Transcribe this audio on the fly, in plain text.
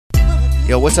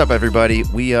Yo, what's up, everybody?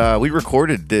 We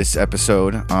recorded this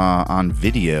episode on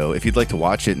video. If you'd like to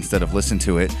watch it instead of listen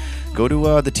to it, go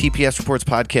to the TPS Reports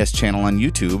podcast channel on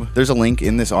YouTube. There's a link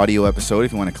in this audio episode.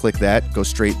 If you want to click that, go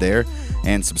straight there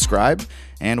and subscribe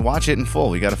and watch it in full.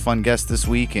 We got a fun guest this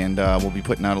week, and we'll be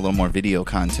putting out a little more video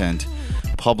content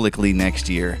publicly next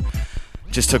year.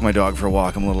 Just took my dog for a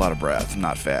walk. I'm a little out of breath. I'm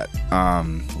not fat.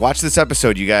 Watch this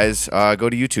episode, you guys. Go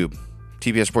to YouTube.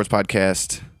 TPS Sports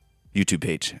Podcast YouTube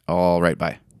page. All right,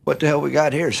 bye. What the hell we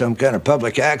got here? Some kind of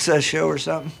public access show or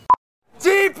something?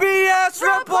 TPS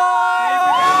Report!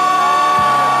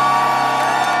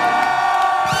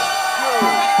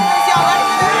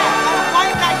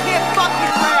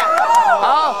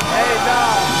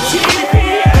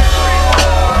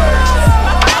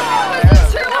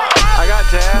 I got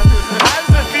tabs. How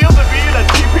does it feel to be in a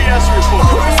TPS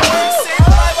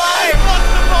report?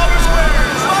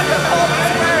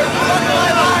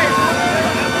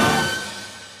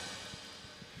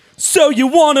 So you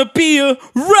wanna be a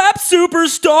rap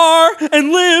superstar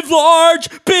and live large,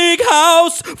 big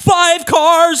house, 5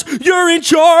 cars, you're in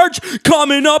charge,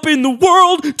 coming up in the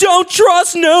world, don't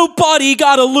trust nobody,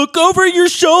 gotta look over your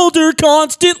shoulder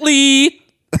constantly.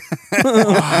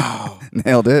 Wow.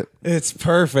 Nailed it. It's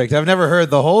perfect. I've never heard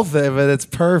the whole thing, but it's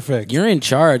perfect. You're in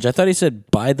charge. I thought he said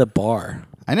by the bar.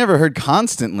 I never heard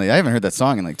Constantly. I haven't heard that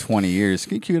song in like 20 years.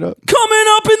 Can you cue it up? Coming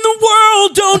up in the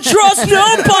world, don't trust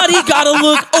nobody, gotta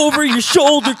look over your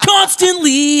shoulder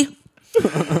constantly.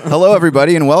 Hello,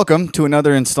 everybody, and welcome to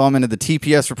another installment of the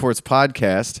TPS Reports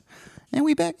podcast. And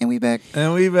we back. We're back.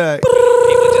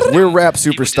 We're rap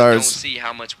superstars. Don't see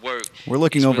how much work We're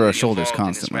looking over our shoulders involved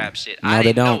in this constantly. rap shit. No, I they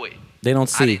didn't don't. know it. They don't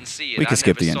I see. didn't see it. We can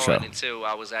skip the I never saw intro. it until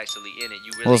I was actually in it.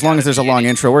 You really Well, as long as gotta there's a be long in it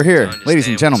intro, we're here. to understand Ladies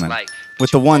and what it's gentlemen, like.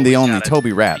 with the You one, the always only gotta-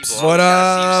 TobyRaps. people What always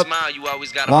gotta see you up? smile. You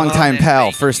always gotta Long hold time that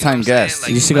pal, fake, first you know time what I'm saying? guest.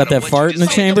 Like, You still no got that matter fart what in the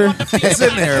you chamber? It's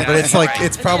in there, but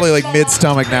it's probably like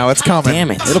mid-stomach now. It's coming.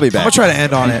 Damn it. It'll be I'm back. going to try to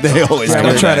end on it. They always I'm do.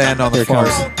 going to try to end on the Here it comes.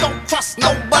 fart. Don't trust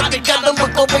nobody, gotta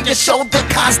look over your shoulder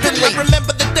constantly. I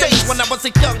remember the days when I was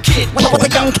a young kid.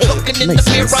 Looking in the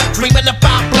mirror, dreaming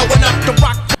about blowing up the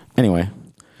rock. Anyway,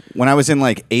 When I was in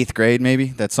like 8th grade, maybe,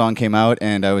 that song came out,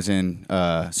 and I was in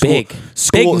Big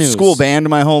news. school band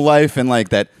my whole life, and like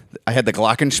that, I had the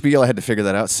glockenspiel. I had to figure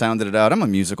that out, sounded it out. I'm a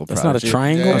musical that's prodigy. not a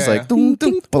triangle. I was like, dum,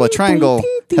 dum. Well, a triangle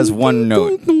has one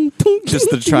note. Just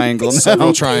the triangle. Several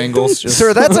No. triangles. Just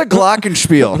Sir, that's a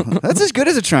glockenspiel. That's as good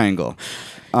as a triangle.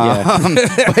 Yeah.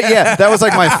 But yeah, that was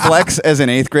like my flex as an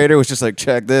 8th grader, was just like,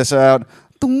 check this out.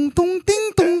 Dum, dum,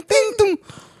 ding, dum, ding, dum.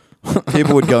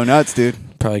 People would go nuts, dude.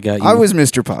 Probably got you. I was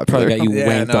Mr. Popular. Probably got you yeah,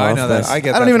 wanked no, off. I know that. I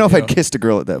get I don't that even know if from I'd you. kissed a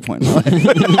girl at that point in my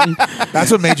life.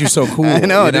 That's what made you so cool. I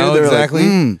know, you dude. They were exactly.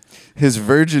 like, his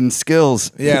virgin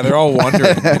skills. Yeah, they're all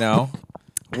wondering, you know.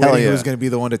 Hell Waiting yeah. who's going to be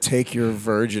the one to take your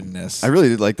virginness. I really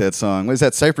did like that song. Was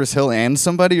that Cypress Hill and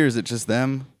somebody, or is it just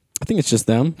them? I think it's just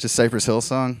them. Just Cypress Hill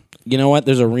song? You know what?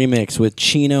 There's a remix with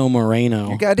Chino Moreno.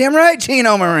 You're goddamn right,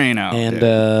 Chino Moreno.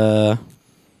 And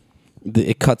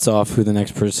it cuts off who the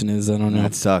next person is. I don't know.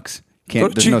 That sucks. Go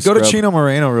There's to, no go to scrub. Chino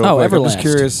Moreno real Oh, quick. I'm just Everlast.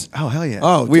 curious. Oh, hell yeah.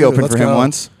 Oh, we dude, opened let's for him go.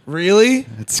 once Really?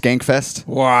 at Skankfest.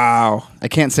 Wow. I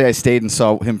can't say I stayed and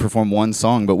saw him perform one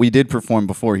song, but we did perform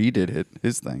before he did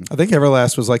his thing. I think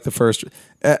Everlast was like the first.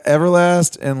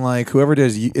 Everlast and like whoever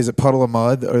does, is it Puddle of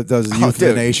Mud or does Youth of the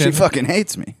dude, Nation? she fucking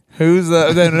hates me. Who's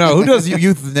the, no, who does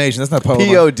Youth of the Nation? That's not Puddle of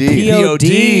Mud. P.O.D.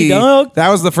 P.O.D., dog. That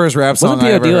was the first rap song Wasn't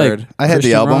I ever P.O.D. like- heard. I had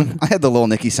Christian the album. rock? I had the Lil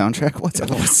Nicky soundtrack. What's up?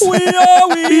 We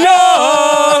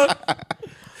are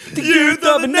the youth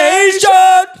of a nation.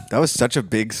 That was such a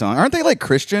big song. Aren't they like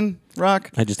Christian rock?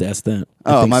 I just asked that.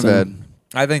 I Oh, think my so. bad.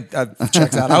 I think that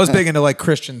checks out. I was big into like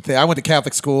Christian thing. I went to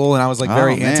Catholic school and I was like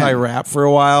very Oh, man. anti-rap for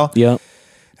a while. Yep.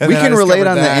 And We then I can relate discovered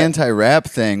on the that. anti-rap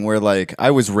thing where like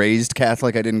I was raised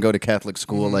Catholic. I didn't go to Catholic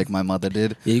school Mm-hmm. like my mother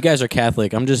did. Yeah, you guys are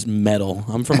Catholic. I'm just metal.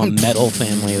 I'm from a metal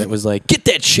family that was like, get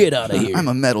that shit out of here. I'm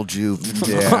a metal Jew.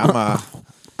 Yeah, I'm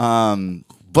a.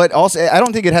 But also, I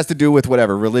don't think it has to do with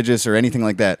whatever, religious or anything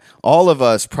like that. All of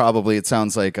us probably, it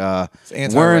sounds like,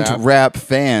 anti-rap. weren't rap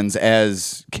fans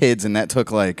as kids, and that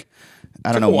took like,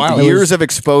 I don't Took a know, while. years of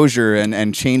exposure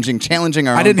and challenging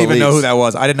our own I didn't even know who beliefs. that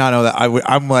was. I did not know that.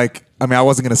 I'm like, I mean, I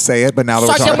wasn't gonna say it, but now that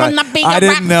we're So talking you about wanna it, be I a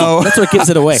didn't rap know. That's what gives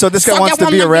it away. So this guy So wants you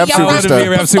to be a wanna rap be a I wanted to be a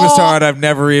rap superstar. superstar, and I've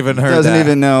never even heard Doesn't that.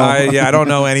 even know. I don't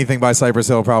know anything by Cypress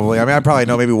Hill. Probably. I mean, I probably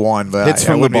know maybe one, but It's I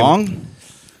from the wouldn't bong? even-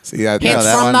 See, I know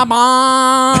that from one? the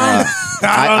barn.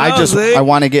 I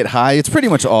want to get high. It's pretty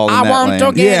much all in I that want lane.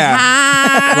 to get Yeah.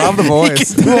 high. love the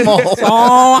voice. Do 'em all. So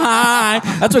high.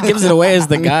 That's what gives it away as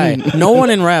the guy. No one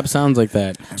in rap sounds like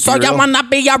that. So you real. wanna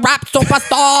be a rap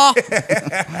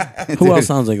superstar? Who else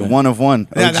sounds like that? One of one.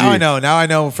 Yeah, OG. now I know. Now I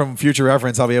know from future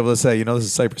reference, I'll be able to say, this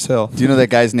is Cypress Hill. Do you know that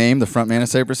guy's name, the front man of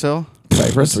Cypress Hill?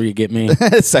 Cypress? That's where you get me.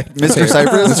 Mr. Cypress?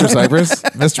 Mr. Cypress?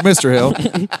 Mr. Hill.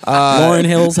 Lauren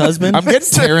Hill's husband. I'm getting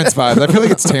Terrence vibes. I feel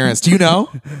like it's Terrence. Do you know?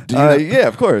 Yeah,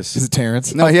 of course. Is it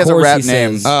Terrence? No, he has a course rap he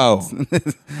name. says.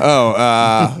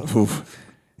 Oof.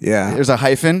 Yeah. There's a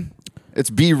hyphen. It's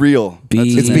Be Real.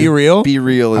 It's Be Real? Be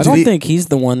Real. I Is don't think he's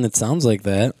the one that sounds like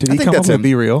that. Did I he think come up that's with him.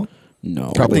 Be Real?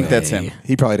 No, I think that's him.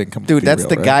 He probably didn't come. Dude, with Be that's Real,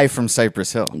 the right? guy from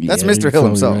Cypress Hill. That's Yeah, Mr. you're Hill probably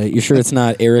himself. right. You sure it's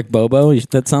not Eric Bobo?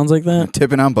 That sounds like that.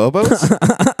 Tipping on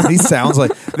Bobos? He sounds like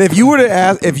if you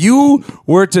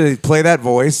were to play that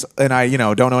voice, and I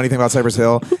don't know anything about Cypress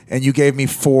Hill, and you gave me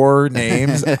 4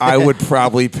 names, I would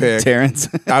probably pick Terrence.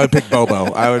 I would pick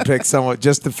Bobo. I would pick someone.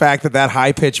 Just the fact that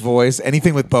high pitched voice,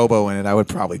 anything with Bobo in it, I would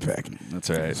probably pick.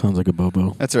 That's all right. Sounds like a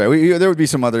Bobo. That's all right. There would be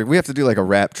some other. We have to do like a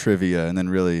rap trivia and then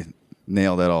really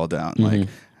nail that all down. Like,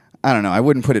 I don't know. I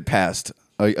wouldn't put it past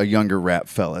a younger rap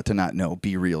fella to not know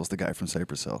Be Real's the guy from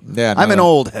Cypress Hill. Yeah, no, I'm an no.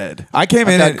 old head. I came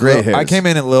I've in got at gray hairs. I came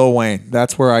in at Lil Wayne.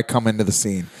 That's where I come into the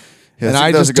scene. Yeah, and that I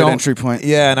was just a good don't, entry point.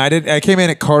 Yeah, and I came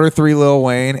in at Carter 3 Lil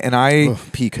Wayne, and I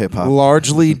Peak hip hop.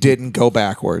 largely didn't go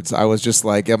backwards. I was just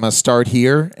like, I'm gonna start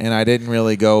here, and I didn't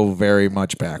really go very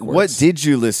much backwards. What did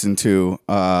you listen to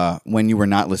when you were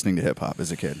not listening to hip hop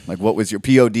as a kid? Like, what was your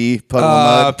POD? Puddle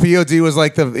of Mud? POD was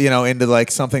like into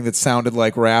like something that sounded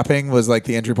like rapping was like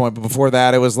the entry point. But before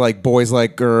that, it was like Boys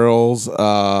Like Girls.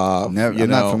 I'm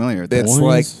not familiar with that. It's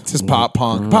Boys like just pop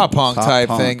punk type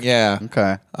punk. thing. Yeah.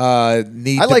 Okay.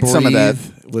 Need I to like some of that.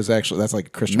 Breathe was actually that's like a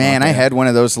Christian. Man, rock I band. had one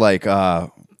of those like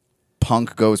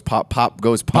punk goes pop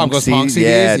goes punk, goes punk CDs?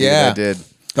 Yeah, dude, Yeah. I did.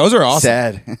 Those are awesome.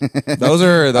 Sad. Those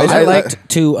are I liked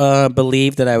to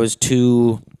believe that I was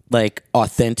too like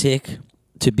authentic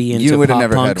to be into You would've pop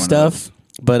never had punk one of stuff. those.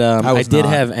 But I was did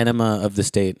not. have Enema of the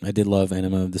State. I did love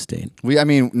Enema of the State. I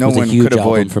mean, no It was one a huge could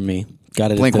album avoid for me.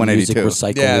 Got it Blink at the music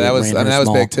 182. recycle. Yeah, that was Rainhurst that was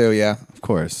Mall. big too. Yeah, Of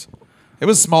course. it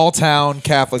was small town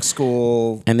Catholic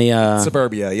school. And the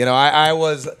Suburbia. I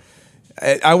was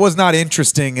not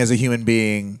interesting as a human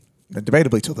being,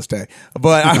 debatably till this day.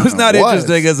 But I was not Was.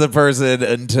 interesting as a person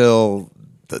until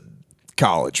the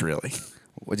college, really.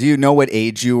 Well, do you know what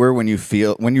age you were when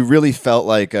you really felt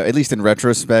like, at least in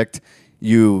retrospect,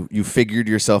 you figured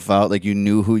yourself out, like you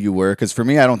knew who you were? Because for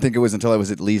me, I don't think it was until I was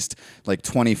at least like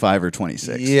 25 or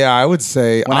 26. Yeah, I would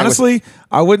say When I was- honestly,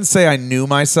 I wouldn't say I knew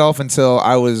myself until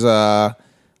I was. I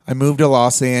moved to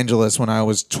Los Angeles when I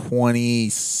was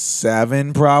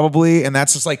 27, probably, and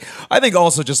that's just like I think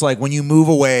also just like when you move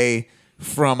away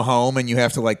from home and you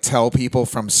have to like tell people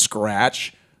from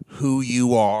scratch who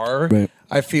you are. Right.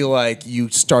 I feel like you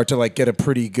start to like get a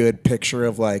pretty good picture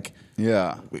of like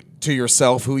Yeah. to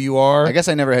yourself who you are. I guess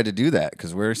I never had to do that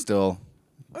because we're still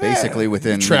basically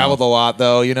within. You traveled a lot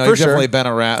though, For you've sure. definitely been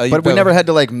around. But we never had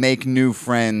to like make new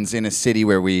friends in a city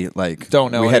where we like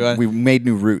Don't know anyone. We made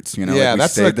new roots, you know. Yeah, like we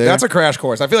that's stayed there. that's a crash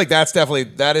course. I feel like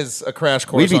that is a crash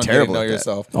course. We'd be on getting terrible to know at that.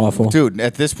 yourself. awful. Dude,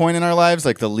 at this point in our lives,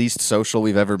 like the least social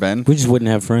we've ever been. We just wouldn't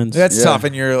have friends. That's Yeah. tough.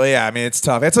 And it's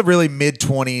tough. It's a really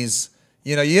mid-20s.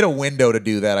 You get a window to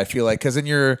do that. I feel like because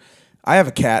I have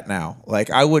a cat now. Like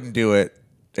I wouldn't do it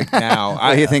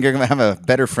now. You think you're gonna have a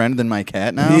better friend than my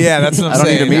cat now? Yeah, that's what I'm I don't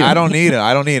saying. need to meet him. I don't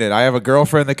need it. I have a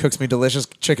girlfriend that cooks me delicious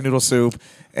chicken noodle soup,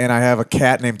 and I have a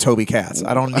cat named Toby Cats.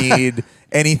 I don't need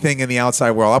anything in the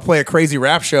outside world. I'll play a crazy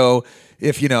rap show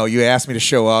if you ask me to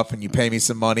show up and you pay me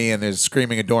some money and there's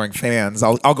screaming, adoring fans.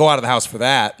 I'll go out of the house for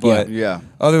that. But Yeah.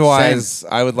 otherwise,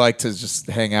 I would like to just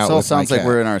hang out. It all with my sounds like cat.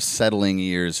 we're in our settling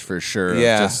years for sure.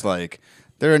 Yeah. Just like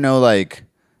there are no like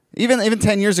even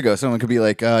 10 years ago, someone could be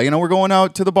like, we're going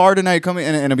out to the bar tonight. Come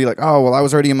in, and it'd be like, oh well, I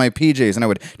was already in my PJs, and I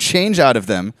would change out of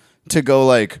them to go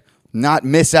like not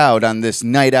miss out on this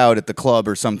night out at the club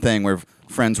or something where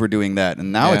friends were doing that.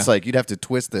 And now Yeah. it's like you'd have to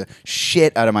twist the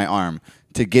shit out of my arm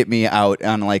to get me out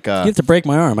on like You have to break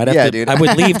my arm. dude. I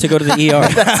would leave to go to the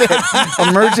ER.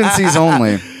 emergencies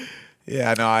only.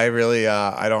 Yeah, no, I really,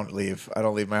 I don't leave. I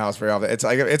don't leave my house very often.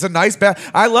 It's a nice balance.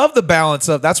 I love the balance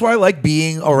of. That's why I like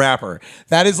being a rapper.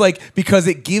 That is like because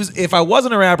it gives. If I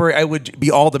wasn't a rapper, I would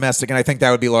be all domestic, and I think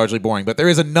that would be largely boring. But there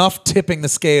is enough tipping the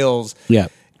scales. Yeah.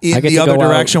 I In get the to other go out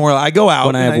direction where I go out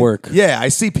when I and have work. Yeah, I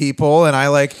see people and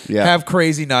I Yeah. have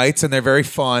crazy nights and they're very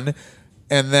fun.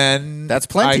 and then That's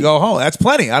plenty. I go home. That's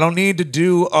plenty. I don't need to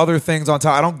do other things on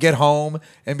top. I don't get home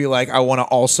and be like, I want to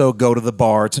also go to the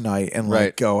bar tonight and like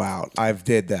Right. go out. I've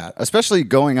did that. Especially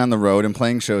going on the road and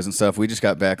playing shows and stuff. We just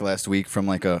got back last week from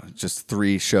like a just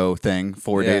 3-show thing,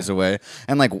 4 Yeah. days away.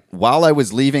 And like while I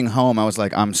was leaving home, I was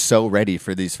like, I'm so ready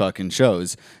for these fucking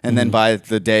shows. And then by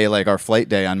the day, like our flight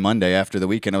day on Monday after the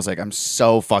weekend, I was like, I'm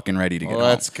so fucking ready to get home.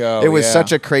 Let's go, It was yeah.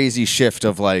 such a crazy shift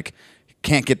of like,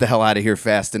 can't get the hell out of here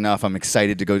fast enough. I'm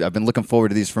excited to go. I've been looking forward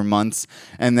to these for months.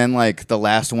 And then like the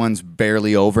last one's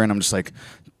barely over and I'm just like,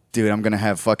 dude, I'm going to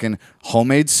have fucking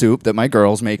homemade soup that my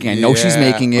girl's making. I know she's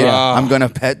Yeah. making it. Oh. I'm going to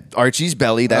pet Archie's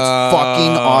belly. That's fucking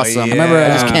awesome. yeah. Remember, I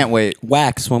just can't wait.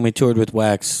 Wax, when we toured with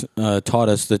Wax, taught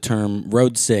us the term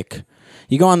road sick.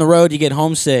 You go on the road, you get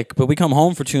homesick, but we come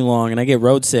home for too long and I get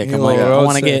road sick. You I'm go like, I road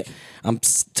want to sick. I'm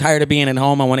tired of being at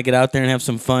home. I want to get out there and have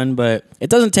some fun, but it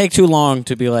doesn't take too long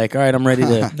to be like, all right, I'm ready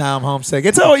to. Now I'm homesick.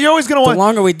 You're always gonna The want.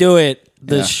 longer we do it,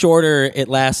 the Yeah. shorter it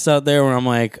lasts out there. Where I'm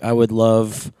like, I would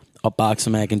love a box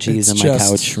of mac and cheese It's on my just-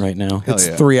 couch right now. It's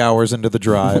yeah. 3 hours into the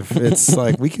drive. It's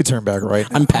like we could turn back right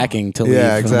now. I'm packing to leave.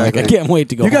 Yeah, I'm exactly. like, I can't wait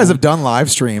to go. You guys home. have done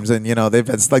live streams, and they've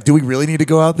it's like, do we really need to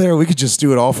go out there? We could just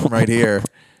do it all from right here.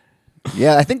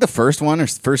 Yeah, I think the first one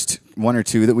or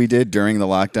two that we did during the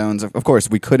lockdowns, of course,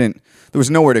 we couldn't, there was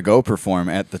nowhere to go perform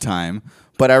at the time.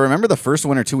 But I remember the first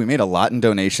one or two, we made a lot in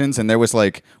donations, and there was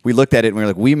like, we looked at it and we were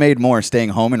like, we made more staying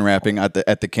home and rapping at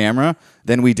the camera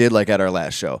than we did like at our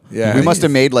last show. Yeah. We must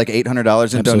have made like $800 in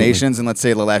Absolutely. donations, and let's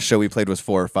say the last show we played was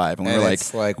 4 or 5, and we And were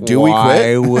it's like, do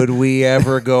why we quit? would we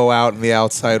ever go out in the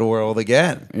outside world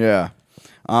again? Yeah.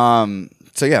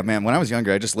 So yeah, man, when I was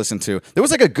younger, I just listened to, there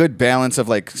was like a good balance of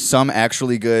like some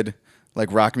actually good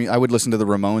like rock music. I would listen to the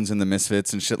Ramones and the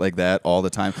Misfits and shit like that all the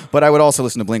time. But I would also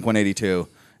listen to Blink 182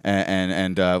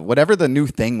 and whatever the new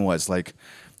thing was, like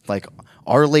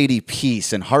Our Lady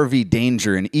Peace and Harvey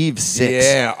Danger and Eve 6.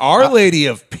 Yeah, Our Lady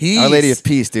of Peace. Our Lady of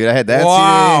Peace, dude. I had that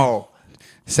Wow. CD.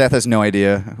 Seth has no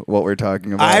idea what we're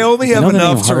talking about. I only You have know the name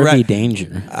enough to Harvey write.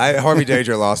 Danger. Harvey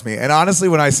Danger lost me, and honestly,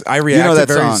 when I reacted You know that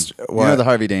very song. what? You know the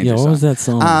Harvey Danger Yeah, what song. was that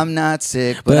song? I'm not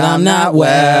sick, but, But I'm not well.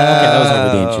 Okay, that was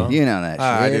Harvey Danger. You know that shit,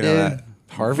 I do know dude. that.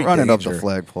 Harvey Running up Danger. the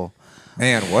flagpole.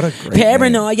 Man, what a great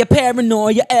name.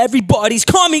 Paranoia, everybody's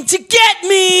coming to get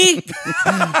me.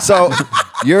 So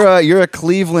you're a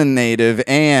Cleveland native,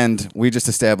 and we just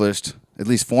established, at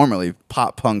least formerly,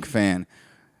 pop punk fan.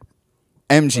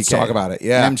 MGK. Let's talk about it,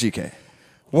 yeah. MGK.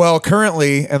 Well,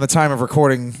 currently, at the time of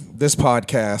recording this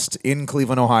podcast in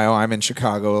Cleveland, Ohio, I'm in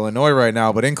Chicago, Illinois right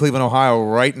now, but in Cleveland, Ohio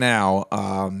right now,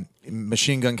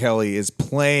 Machine Gun Kelly is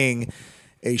playing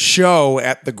a show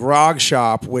at the Grog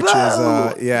Shop, which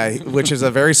is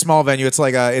a very small venue. It's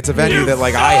like it's a venue that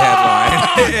like I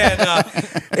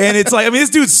headline, and it's like, I mean, this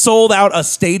dude sold out a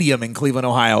stadium in Cleveland,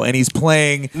 Ohio, and he's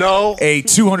playing a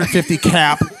 250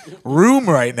 cap room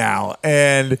right now,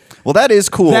 and Well, that is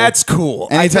cool. that's cool.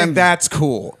 I Anytime- think that's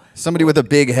cool. Somebody with a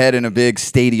big head and a big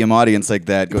stadium audience like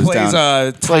that goes Plays down. a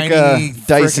It's like tiny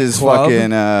Dice's frickin' club.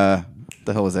 fucking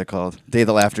the hell was that called? Day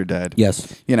the Laughter Dead.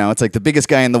 Yes. You know, it's like the biggest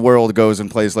guy in the world goes and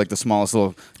plays like the smallest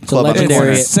little It's a club on the corner.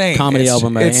 legendary insane. comedy It's-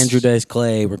 album by it's- Andrew Dice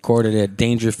Clay, recorded at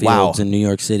Dangerfields Wow. in New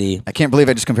York City. I can't believe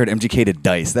I just compared MGK to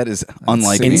Dice. That is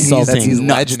unlike me. Insulting He's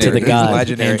nuts legendary. to the He's god,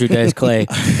 legendary. Andrew Dice Clay.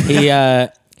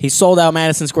 He sold out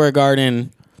Madison Square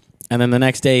Garden, and then the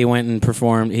next day he went and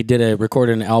performed. He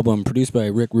recorded an album produced by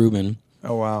Rick Rubin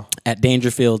Oh wow! at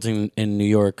Dangerfields in New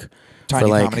York. Tiny for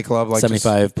like comedy club, like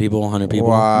 75 people, 100 people.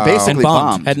 Wow. Basically And bombed.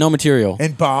 bombed. Had no material.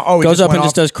 And he Goes just up went and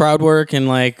just off- does crowd work and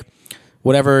like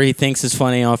whatever he thinks is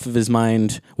funny off of his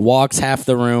mind. Walks half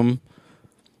the room.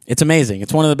 It's amazing.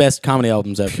 It's one of the best comedy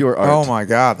albums ever. Pure art. Oh my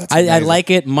god! That's I amazing. like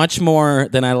it much more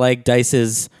than I like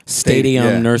Dice's stadium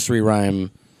yeah. nursery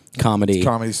rhyme comedy.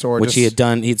 Comedy Store, which he just- had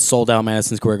done. He'd sold out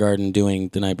Madison Square Garden doing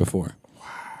the night before.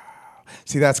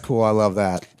 See, that's cool. I love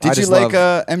that. I Did you just like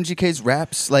love- MGK's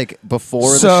raps like before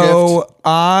the shift? So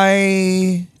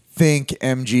I think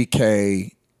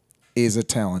MGK is a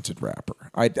talented rapper.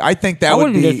 I think that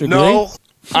would be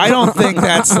I don't think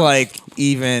that's like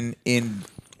even in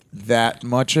that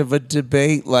much of a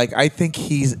debate. Like I think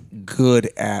he's good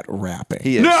at rapping.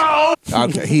 He is.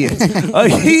 Okay, he is.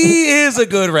 He is a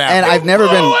good rapper. And I've never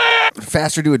been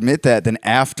faster to admit that than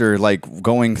after like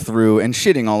going through and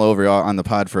shitting all over on the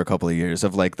pod for a couple of years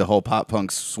of like the whole pop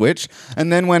punk switch.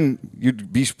 And then when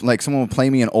you'd be like someone would play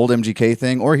me an old MGK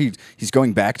thing, or he's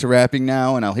going back to rapping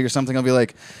now, and I'll hear something, I'll be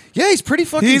like, yeah, he's pretty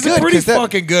fucking he's good. a pretty 'cause that-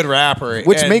 fucking good rapper.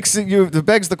 which And- makes it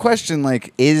begs the question,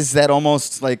 like, is that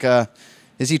almost like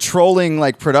is he trolling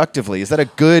like productively? Is that a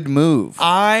good move?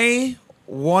 I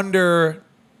wonder.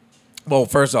 Well,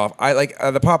 first off, I like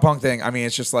the pop punk thing. I mean,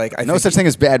 it's just like No such thing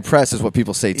as bad press is what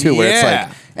people say too. Where it's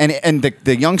Yeah. like, and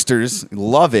the youngsters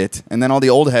love it, and then all the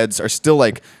old heads are still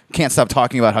like can't stop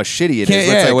talking about how shitty it is.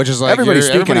 It's like, which is like everybody's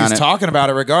speaking on it. talking about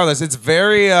it regardless. It's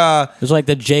very. It's like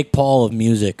the Jake Paul of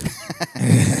music.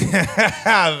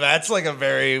 That's like a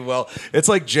very well. It's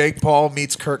like Jake Paul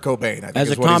meets Kurt Cobain. I think As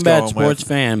is a what he's combat going sports with.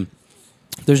 fan,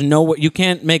 there's no you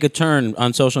can't make a turn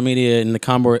on social media in the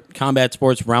combat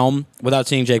sports realm without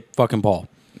seeing Jake fucking Paul.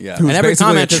 Yeah. Who's And every basically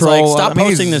comment a is like, troll. stop I mean,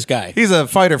 posting he's- this guy. He's a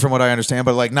fighter, from what I understand,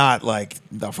 but like not like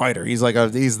the fighter. He's like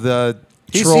he's the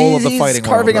He's- troll of the he's fighting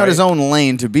carving world, out his right? own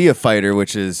lane to be a fighter,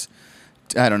 which is,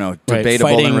 I don't know, debatable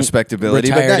Fighting in respectability.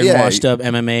 Retired But and yeah, washed up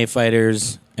MMA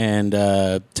fighters and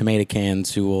tomato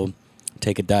cans who will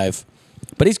take a dive.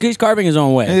 But he's carving his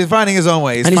own way. He's finding his own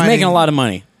way. And he's making a lot of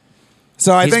money.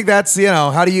 So I He's- think that's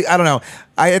how do you? I don't know.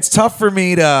 It's tough for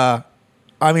me to.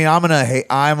 I mean, I'm gonna hate.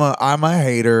 I'm a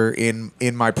hater in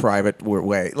my private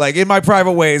way. Like in my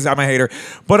private ways, I'm a hater.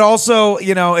 But also,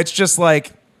 it's just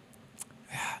like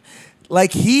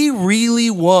he really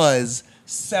was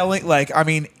selling. Like, I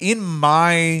mean,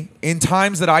 in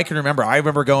times that I can remember, I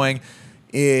remember going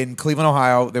in Cleveland,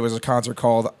 Ohio. There was a concert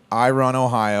called I Run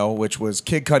Ohio, which was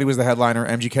Kid Cudi was the headliner.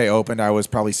 MGK opened. I was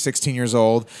probably 16 years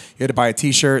old. You had to buy a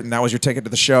T-shirt, and that was your ticket to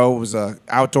the show. It was an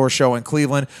outdoor show in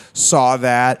Cleveland. Saw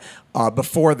that.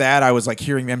 Before that, I was like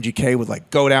hearing MGK would like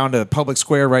go down to Public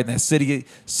Square right in the city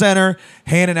center,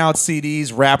 handing out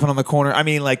CDs, rapping on the corner. I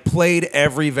mean, like played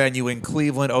every venue in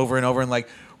Cleveland over and over, and like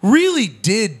really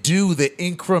did do the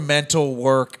incremental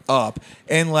work up,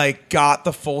 and like got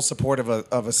the full support of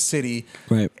a city,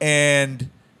 Right. And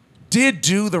did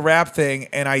do the rap thing,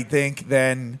 and I think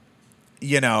then,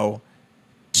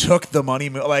 took the money.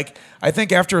 Like, I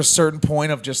think after a certain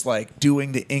point of just like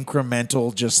doing the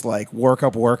incremental, just like work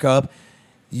up,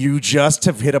 you just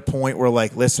have hit a point where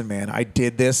like, listen, man, I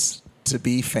did this to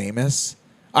be famous.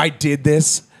 I did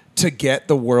this to get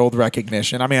the world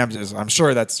recognition. I mean, I'm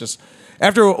sure that's just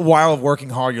after a while of working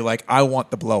hard, you're like, I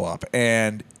want the blow up,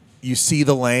 and you see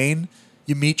the lane.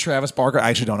 You meet Travis Barker. I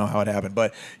actually don't know how it happened,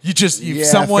 but Yeah,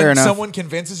 fair enough. someone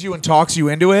convinces you and talks you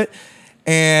into it.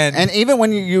 And even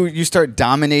when you start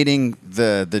dominating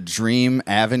the dream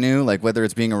avenue, like whether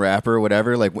it's being a rapper or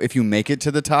whatever, like if you make it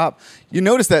to the top, you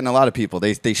notice that in a lot of people.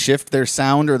 They shift their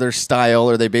sound or their style,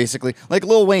 or they basically, like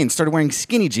Lil Wayne started wearing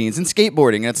skinny jeans and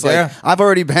skateboarding. And it's like, Yeah. I've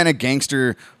already been a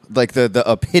gangster, like the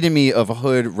epitome of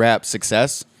hood rap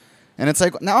success. And it's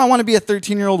like, now I want to be a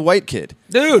 13-year-old white kid.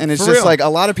 Dude, and it's for just real. like a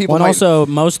lot of people Well, and might- also,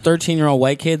 most 13-year-old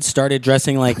white kids started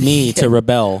dressing like me to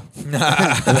rebel.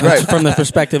 right. From the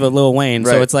perspective of Lil Wayne.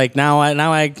 Right. So it's like, now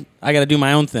I got to do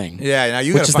my own thing. yeah, now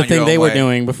you Which gotta is the find your thing own they were way.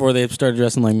 doing before they started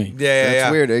dressing like me. Yeah,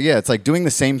 It's weird. Yeah, it's like doing the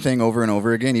same thing over and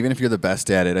over again, even if you're the best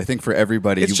at it. I think for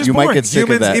everybody, It's you, just you might boring. get sick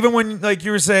Humans, of that. even when like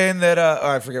you were saying that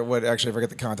I forget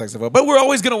the context of it, but we're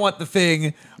always gonna want the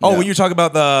thing. Oh, Yeah. when you talk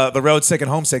about the road sick and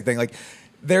homesick thing, like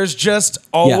there's just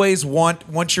always when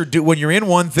you're in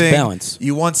one thing, balance.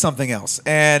 you want something else.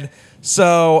 And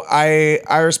so I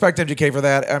respect MGK for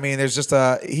that. I mean, there's just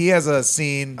he has a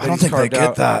scene that he's carved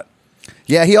out. that.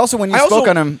 Yeah, he also, when you I spoke also-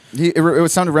 on him,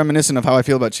 it sounded reminiscent of how I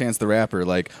feel about Chance the Rapper.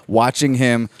 Like watching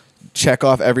him check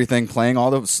off everything, playing all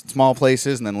the small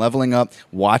places, and then leveling up.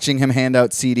 Watching him hand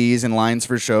out CDs and lines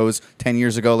for shows 10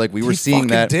 years ago, like we were He seeing fucking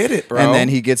that. did it, bro. And then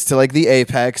he gets to like the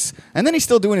apex, and then he's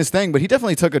still doing his thing, but he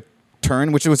definitely took a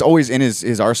turn, which was always in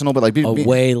his arsenal. But like A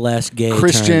way less gay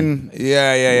Christian,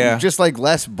 Yeah. just like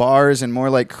less bars and more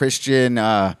like Christian.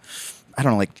 I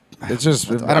don't know, like. It's just.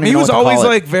 I don't I mean, even he know was what to always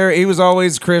call it. like he was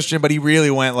always Christian, but he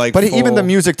really went like. But even the full-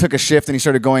 music took a shift, and he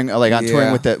started going like on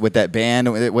touring Yeah. with that band.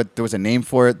 There was a name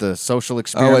for it, the Social Oh,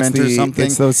 Experiment or something.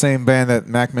 It's the same band that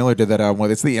Mac Miller did that album with.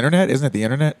 It's the Internet, isn't it? The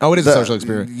Internet. Oh, it is a Social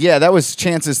Experiment. Yeah, that was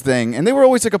Chance's thing, and they were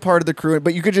always like a part of the crew.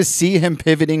 But you could just see him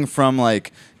pivoting from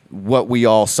like what we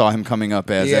all saw him coming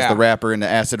up as Yeah. the rapper into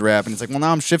acid rap, and it's like, well,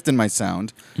 now I'm shifting my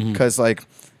sound because like.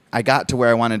 I got to where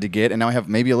I wanted to get, and now I have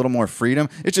maybe a little more freedom.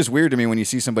 It's just weird to me when you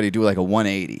see somebody do like a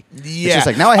 180. It's Yeah. just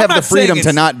like, now I I'm have the not saying freedom to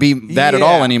it's- not be that at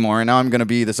all Yeah. anymore, and now I'm going to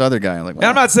be this other guy. Like, And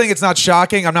I'm not saying it's not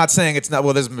shocking. I'm not saying it's not.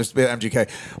 Well, this is MGK,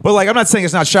 but like I'm not saying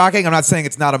it's not shocking. I'm not saying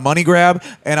it's not a money grab,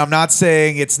 and I'm not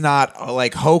saying it's not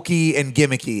like hokey and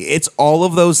gimmicky. It's all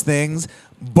of those things,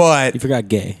 but You forgot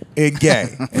gay. and gay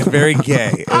and very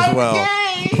gay as well.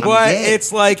 But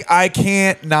it's like I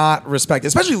can't not respect it,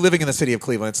 especially living in the city of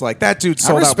Cleveland. It's like that dude I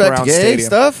sold out respect Brown gay Stadium.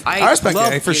 stuff. I respect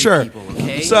love gay for gay sure. people,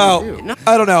 okay? So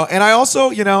I don't know, and I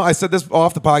also, I said this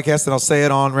off the podcast, and I'll say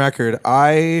it on record.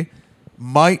 I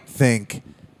might think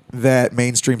that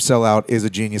Mainstream Sellout is a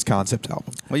genius concept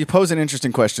album. Well, you pose an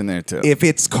interesting question there too. If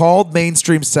it's called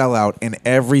Mainstream Sellout and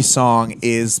every song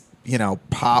is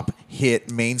pop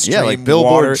hit mainstream. Yeah, like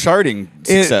Billboard charting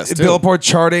success. too. Billboard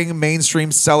charting mainstream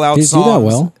sellout Did it do songs. that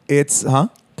well? It's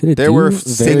Did it There do were very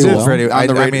singles well? on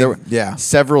the radio. There were yeah.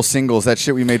 several singles. That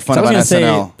shit we made fun So of I on was gonna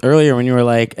SNL. say earlier when you were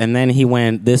like, and then he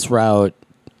went this route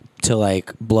to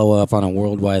like blow up on a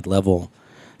worldwide level.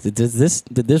 Did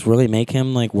this really make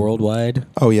him like worldwide?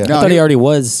 Oh yeah. No, I thought he already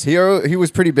was. He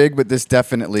was pretty big, but this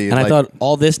definitely. And I thought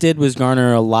all this did was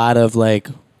garner a lot of like,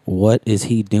 what is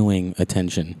he doing?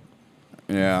 Attention.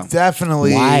 yeah.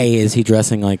 Definitely. Why is he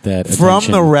dressing like that? From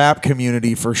Attention. the rap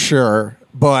community for sure,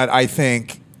 but I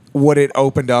think what it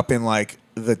opened up in like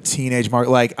the teenage market,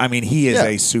 like I mean, he is Yeah.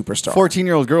 a superstar.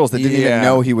 14-year-old girls that didn't even Yeah.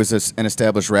 know he was an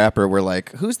established rapper were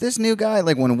like, who's this new guy?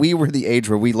 Like when we were the age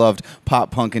where we loved pop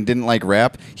punk and didn't like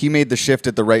rap, he made the shift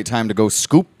at the right time to go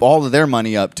scoop all of their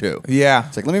money up too. Yeah.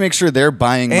 It's like, let me make sure they're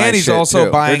buying my And he's shit also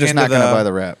too. buying They're just into not going to the- buy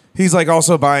the rap. He's like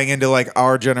also buying into like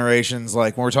our generations,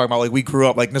 like when we're talking about like we grew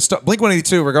up like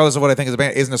Blink-182, regardless of what I think is a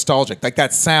band, is nostalgic. Like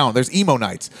that sound. There's emo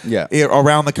nights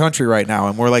around the country right now,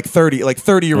 and we're like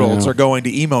 30-year-olds are going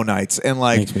to emo nights, and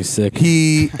like Makes me sick.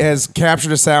 He has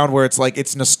captured a sound where it's like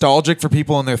it's nostalgic for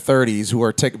people in their 30s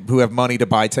who have money to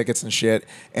buy tickets and shit,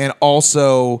 and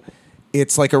also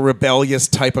it's like a rebellious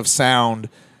type of sound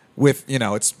with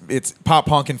it's pop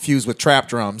punk infused with trap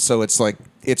drums, so it's like.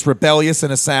 It's rebellious in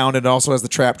a sound, and it also has the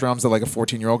trap drums that like a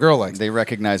 14-year-old girl likes. They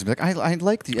recognize me. Like, I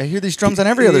like I hear these drums on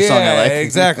every other song I like.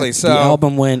 Exactly. So the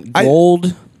album went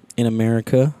gold in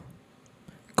America,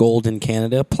 gold in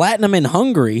Canada, platinum in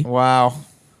Hungary, wow,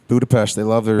 Budapest. They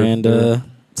love their and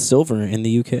silver in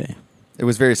the UK. It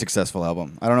was a very successful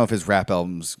album. I don't know if his rap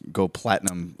albums go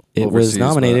platinum. It overseas, was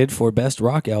nominated for Best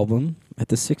Rock Album at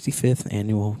the 65th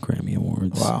Annual Grammy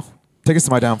Awards. Wow. Tickets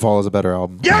to My Downfall is a better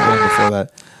album. Yeah. Before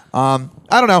that. I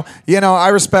don't know. I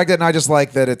respect it, and I just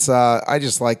like that it's. I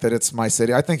just like that it's my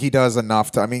city. I think he does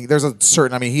enough to. I mean, there's a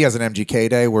certain. I mean, he has an MGK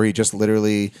day where he just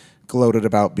literally gloated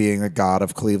about being the god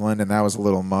of Cleveland, and that was a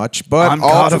little much. But I'm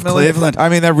god of ultimately, Cleveland. I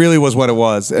mean, that really was what it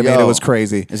was. I mean, it was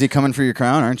crazy. Is he coming for your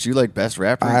crown? Aren't you like best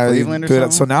rapper in Cleveland or Dude,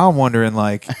 something? so now I'm wondering,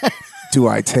 like, do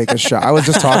I take a shot? I was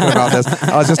just talking about this.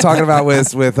 I was just talking about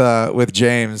with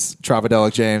James,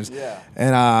 Tropodelic James,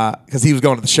 and because he was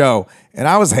going to the show, and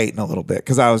I was hating a little bit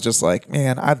because I was just like,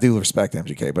 man, I do respect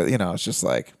MGK, but it's just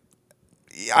like,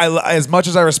 as much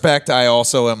as I respect, I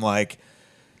also am like.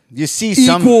 You see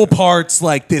some equal parts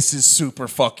like this is super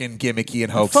fucking gimmicky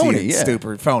and hoaxy phony, and yeah.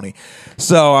 stupid phony.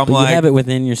 So I'm But like, you have it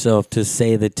within yourself to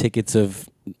say that Tickets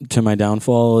to My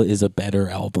Downfall is a better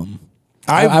album.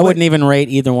 I wouldn't even rate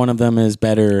either one of them as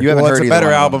better. You haven't well, it's heard a either better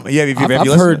one of album. them. Yeah, have I've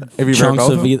you heard listened? Have you chunks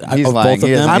heard of, both? He's of lying. both of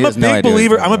He them. has I'm a no big idea what he's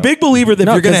believer. talking I'm a about. big believer that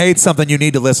No, if you're gonna 'cause hate something, you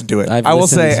need to listen to it. I will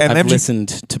say, and I've MG listened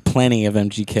to plenty of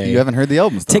MGK. You haven't heard the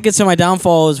albums, though. Tickets to My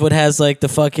Downfall is what has like the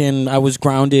fucking I was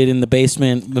grounded in the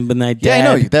basement with my dad. Yeah, I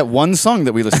know. That one song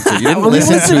that we listened to. You didn't We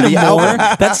listen listened to the more. album.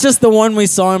 That's just the one we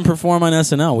saw him perform on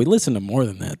SNL. We listened to more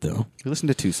than that though. You listened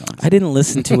to 2 songs. I didn't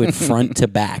listen to it front to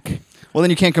back. Well, then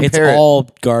you can't It's compare it. all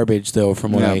garbage though,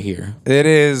 from what Yeah. I hear. it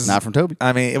is Not from Toby.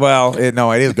 I mean, well,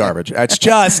 no, it is garbage. It's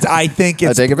just I think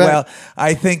it's take it back. well,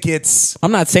 I think it's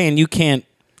I'm not saying you can't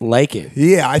like it.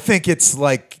 yeah, I think it's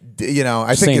like I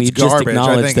think Saying it's you just garbage. I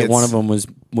acknowledge think that it's, one of them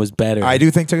was better. I do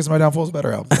think Tickets to My Downfall is a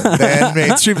better album than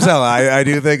Mainstream Cell. I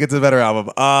do think it's a better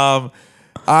album.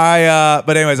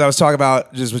 But anyways, I was talking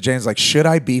about just with James, like, should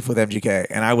I beef with MGK?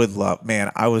 And I would love,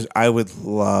 man, I would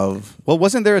love. Well,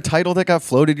 wasn't there a title that got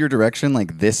floated your direction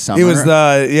like this summer? It was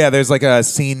there's like a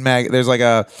scene there's like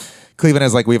a Cleveland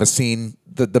has like we have a scene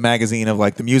the magazine of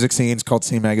like the music scenes called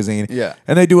Scene Magazine. Yeah.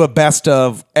 And they do a best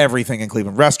of everything in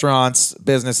Cleveland. Restaurants,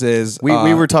 businesses.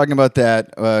 We were talking about that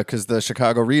because the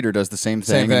Chicago Reader does the same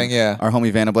thing. Same thing, yeah. Our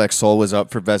homie Vanna Black Soul was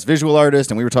up for Best Visual Artist,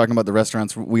 and we were talking about the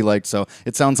restaurants we liked. So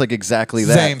it sounds like exactly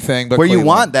that. Same thing, but where you Cleveland.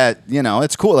 want that,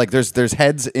 it's cool. Like there's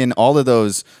heads in all of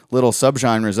those little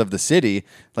subgenres of the city.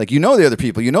 Like the other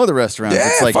people, the restaurants. Yeah,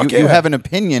 it's like fuck you yeah. have an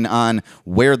opinion on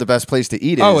where the best place to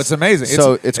eat is. Oh, it's amazing.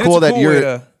 So it's and cool it's a that cool way you're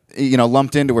to-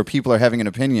 lumped into where people are having an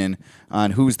opinion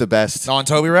on who's the best. On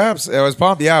TobyRaps, I was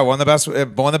pumped. Yeah, one of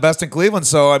the best in Cleveland.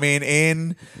 So I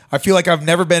mean, I feel like I've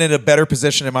never been in a better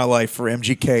position in my life for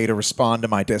MGK to respond to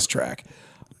my diss track.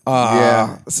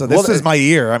 Yeah. So this is my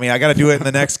year. I mean, I got to do it in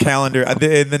the next calendar.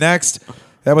 It's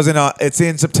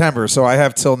in September, so I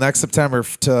have till next September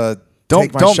to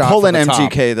take my Don't shot pull from an the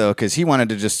top. MGK though, because he wanted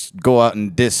to just go out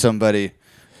and diss somebody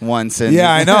once. And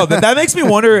Yeah, I know. That makes me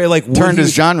wonder. Like, would turned he-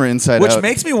 his genre inside which out.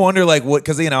 makes me wonder, like, what?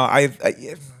 Because I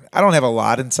don't have a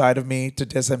lot inside of me to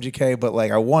diss MGK, but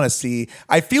like, I want to see.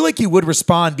 I feel like he would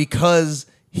respond because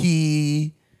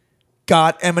he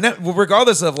got Eminem,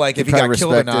 regardless of like if he got probably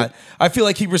killed or not. respected. I feel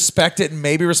like he respected and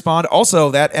maybe respond.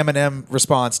 Also, that Eminem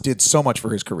response did so much for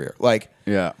his career. Like,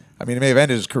 Yeah. I mean, it may have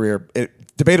ended his career. It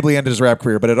debatably ended his rap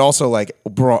career, but it also like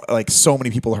brought like so many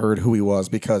people heard who he was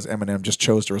because Eminem just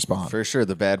chose to respond. For sure,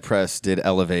 the bad press did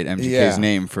elevate MGK's Yeah.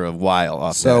 name for a while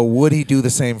off So that. would he do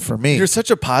the same for me? You're such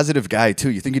a positive guy,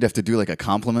 too. You think you'd have to do like a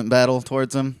compliment battle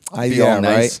towards him? Be yeah, all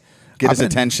nice, right. get I've his been-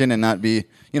 attention and not be,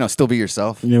 still be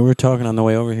yourself. Yeah, we were talking on the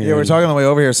way over here. Yeah, we're talking on the way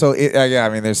over here. So yeah, I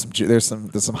mean, there's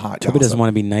some hot. Toby doesn't gossip. want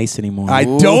to be nice anymore. I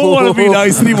don't want to be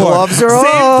nice anymore. Gloves are Same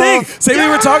off. thing. Same thing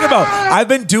we're talking about. I've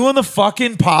been doing the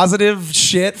fucking positive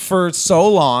shit for so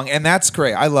long, and that's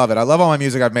great. I love it. I love all my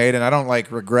music I've made, and I don't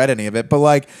like regret any of it. But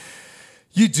like,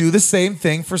 you do the same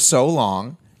thing for so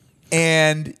long,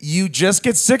 and you just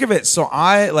get sick of it. So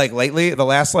I like lately, the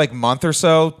last like month or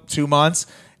so, 2 months,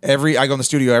 I go in the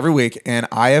studio every week, and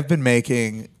I have been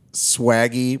making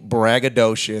swaggy,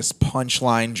 braggadocious,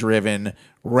 punchline-driven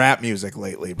rap music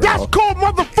lately, bro. That's called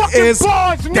motherfucking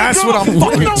bars, nigga. That's what I'm You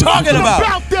fucking know talking nothing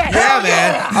about. that. Yeah,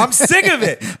 man. I'm sick of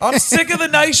it. I'm sick of the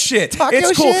nice shit.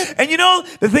 It's cool. shit? And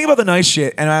the thing about the nice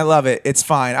shit, and I love it. It's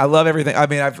fine. I love everything. I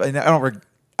mean,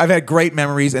 I've had great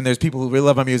memories, and there's people who really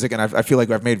love my music, and I feel like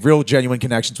I've made real, genuine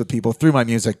connections with people through my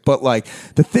music. But like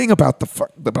the thing about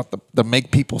the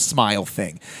make people smile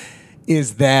thing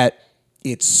is that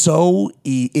it's so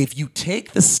if you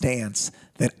take the stance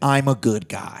that I'm a good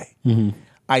guy,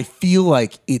 I feel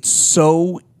like it's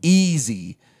so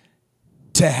easy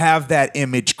to have that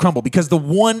image crumble because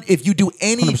if you do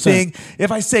anything, 100%.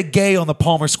 if I say gay on the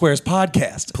Palmer Squares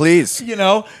podcast, Please.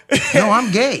 No,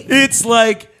 I'm gay. it's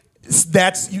like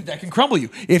that can crumble you.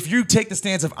 If you take the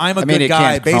stance of I'm a mean, good it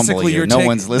guy, can't crumble basically you. you're No taking,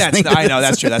 one's listening to I know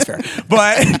that's true. That's fair.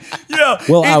 But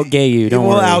We'll out-gay you, don't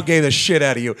we'll worry. out-gay the shit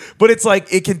out of you. But it's like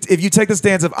if you take the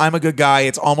stance of I'm a good guy,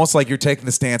 it's almost like you're taking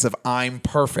the stance of I'm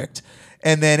perfect.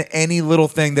 And then any little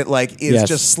thing that like is Yes.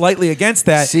 just slightly against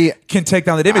that can take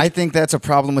down the image. I think that's a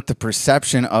problem with the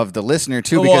perception of the listener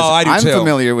too, Well, because I do I'm too.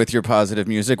 familiar with your positive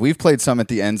music. We've played some at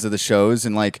the ends of the shows,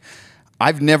 and like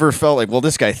I've never felt like, well,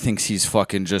 this guy thinks he's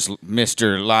fucking just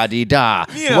Mr. La-di-da.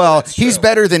 Yeah, well, that's he's true.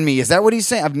 better than me. Is that what he's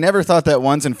saying? I've never thought that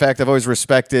once. In fact, I've always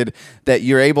respected that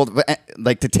you're able to,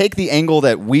 like, to take the angle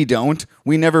that we don't.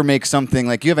 We never make something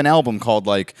like, you have an album called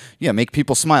like, make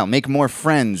people smile, make more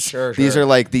friends. Sure. These are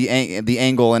like the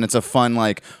angle, and it's a fun,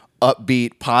 like,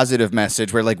 upbeat, positive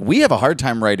message where like we have a hard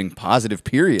time writing positive,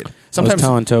 period. I was Sometimes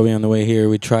telling Toby on the way here,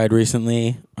 we tried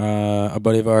recently. A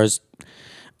buddy of ours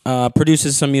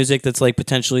produces some music that's like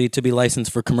potentially to be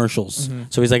licensed for commercials.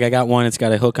 So he's like, I got one. It's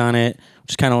got a hook on it,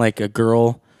 which is kind of like a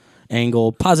girl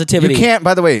angle. Positivity. you can't,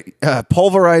 by the way,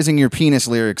 pulverizing your penis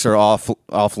lyrics are off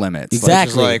limits.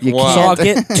 Exactly. like, you wow. So I'll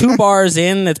get 2 bars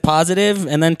in that's positive,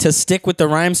 and then to stick with the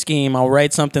rhyme scheme, I'll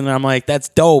write something that I'm like, that's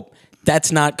dope.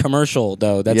 That's not commercial,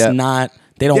 though. That's Yeah. not.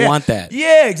 They don't want that.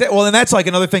 Yeah, exactly. Well, and that's like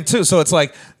another thing too. So it's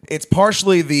like it's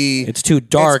partially the It's too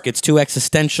dark. It's too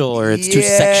existential, or it's too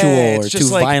Yeah, sexual, it's or just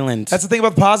too like- violent. That's the thing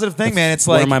about the positive thing, man. It's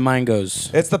where like my mind goes.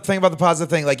 it's the thing about the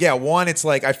positive thing. Like, yeah, one, it's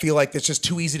like I feel like it's just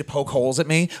too easy to poke holes at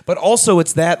me. But also,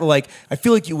 it's that like I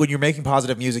feel like when you're making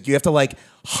positive music, you have to like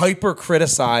hyper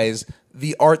criticize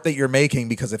the art that you're making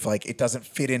because if like it doesn't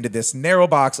fit into this narrow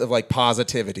box of like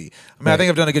positivity. I mean, I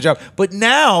think I've done a good job. But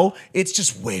now it's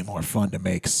just way more fun to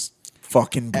make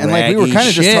fucking And, like, we were braggy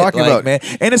kinda just shit, talking like, about- man.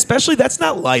 And especially that's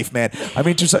not life, man. I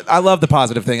mean, just I love the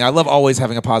positive thing. I love always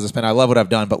having a positive spin. I love what I've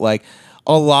done, but like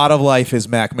a lot of life is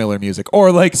Mac Miller music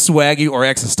or like swaggy or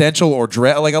existential or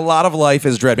dread. Like a lot of life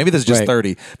is dread. Maybe this is just Right.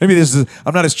 30. Maybe this is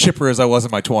I'm not as chipper as I was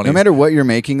in my 20s. no matter what you're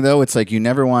making, though, it's like you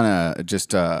never want to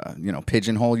just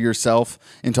pigeonhole yourself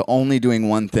into only doing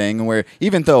one thing. Where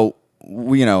even though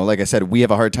we, like I said, we have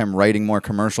a hard time writing more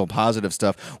commercial positive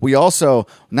stuff. We also,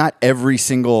 not every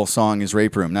single song is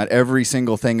Rape Room. Not every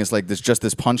single thing is like this, just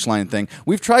this punchline thing.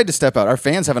 We've tried to step out. Our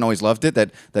fans haven't always loved it.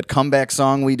 That comeback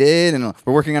song we did, and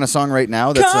we're working on a song right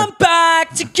now that's Come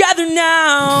back together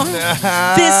now.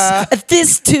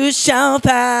 this too shall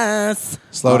pass.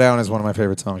 Slow Down is one of my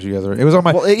favorite songs you guys ever. It was on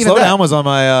my Well, even Slow that- Down was on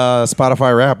my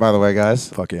Spotify rap, by the way, guys.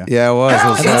 Fuck yeah. Yeah, it was. It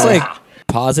was And that's like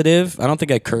positive. I don't think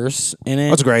I curse in it.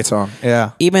 that's a great song.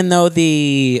 Yeah. Even though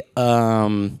the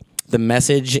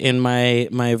message in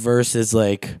my verse is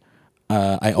like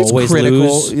I It's always critical.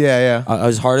 lose. Yeah.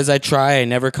 As hard as I try, I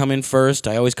never come in first.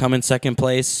 I always come in second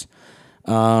place.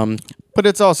 But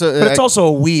it's also, But it's also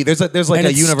a we. There's like and a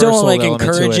it's universal still like element to it.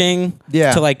 encouraging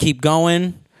Yeah. to like keep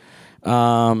going.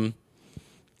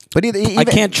 But even, I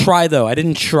can't try though. I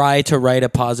didn't try to write a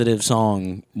positive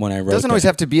song when I wrote. It doesn't always that.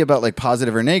 have to be about like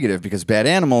positive or negative, because Bad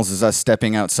Animals is us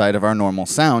stepping outside of our normal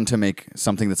sound to make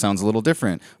something that sounds a little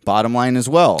different. Bottom Line as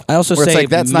well. I also where say it's like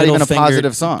that's not middle even a finger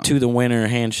positive song. to the winner,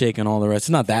 handshake, and all the rest. It's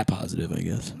not that positive, I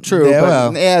guess. True, Yeah, but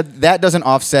well. yeah, that doesn't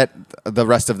offset the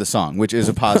rest of the song, which is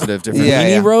a positive different. Yeah,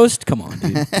 Mini yeah. roast? Come on,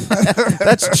 dude.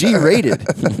 That's G-rated.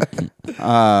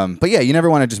 But yeah, you never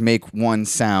want to just make one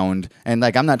sound. And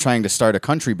like, I'm not trying to start a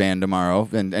country band tomorrow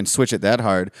and switch it that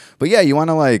hard. But yeah, you want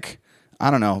to like,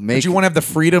 I don't know, make. But you want to have the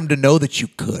freedom to know that you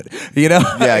could, you know?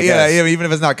 Yeah, I guess. yeah, even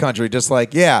if it's not country, just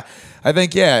like, yeah. I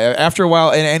think, yeah, after a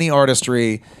while in any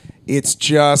artistry, it's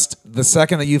just the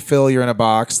second that you feel you're in a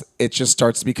box, it just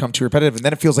starts to become too repetitive. And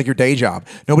then it feels like your day job.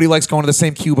 Nobody likes going to the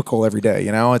same cubicle every day,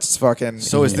 you know? It's fucking.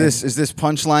 So is this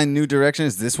Punchline New Direction?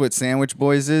 Is this what Sandwich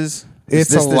Boys is?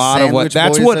 It's a lot of what.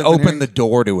 That's what opened the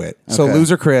door to it. So Okay.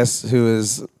 Loser Chris, who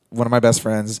is one of my best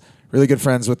friends, really good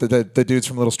friends with the dudes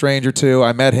from Little Stranger too.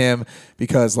 I met him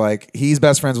because like he's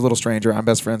best friends with Little Stranger. I'm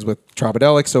best friends with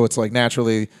Tropodelic. So it's like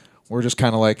naturally we're just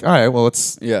kind of like, all right, well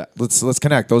let's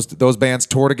connect. Those bands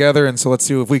tour together, and so let's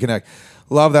see if we connect.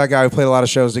 Love that guy. We played a lot of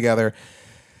shows together,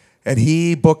 and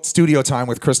he booked studio time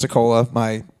with Chris Ticola,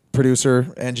 my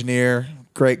producer, engineer.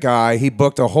 Great guy. He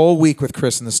booked a whole week with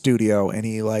Chris in the studio, and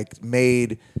he like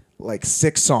made like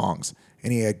 6 songs,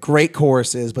 and he had great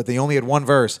choruses, but they only had one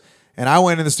verse. And I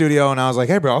went in the studio and I was like,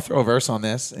 "Hey, bro, I'll throw a verse on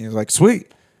this." And he was like,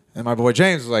 "Sweet." And my boy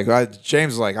James was like,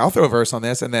 "I'll throw a verse on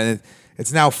this." And then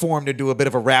it's now formed into a bit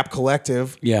of a rap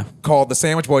collective, called the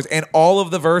Sandwich Boys. And all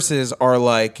of the verses are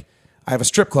like, I have a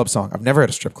strip club song. I've never had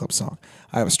a strip club song.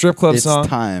 I have a strip club song. It's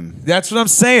time. That's what I'm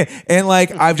saying. And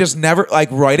like, I've just never, like,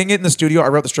 writing it in the studio, I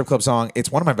wrote the strip club song.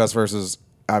 It's one of my best verses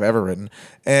I've ever written.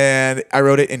 And I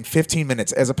wrote it in 15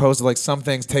 minutes, as opposed to like some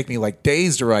things take me like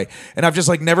days to write. And I've just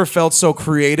like never felt so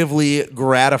creatively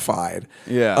gratified.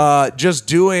 Yeah. Just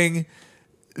doing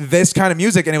this kind of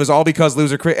music. And it was all because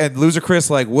Loser Chris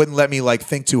like wouldn't let me like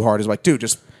think too hard. He's like, dude,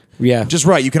 just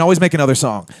write. You can always make another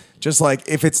song. Just like,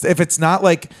 if it's not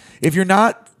like, if you're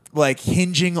not like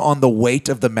hinging on the weight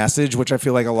of the message, which I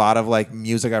feel like a lot of like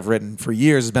music I've written for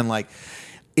years has been like,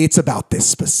 it's about this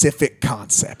specific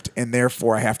concept, and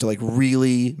therefore I have to like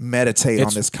really meditate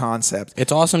on this concept.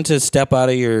 It's awesome to step out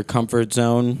of your comfort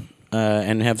zone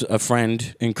and have a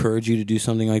friend encourage you to do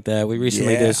something like that. We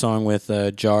recently did a song with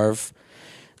Jarv,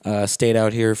 stayed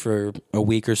out here for a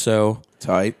week or so.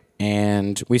 Tight.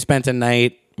 And we spent a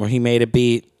night where he made a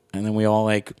beat, and then we all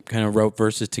like kind of wrote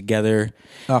verses together.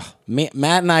 Matt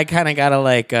and I kind of gotta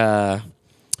like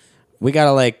we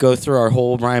gotta like go through our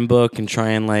whole rhyme book and try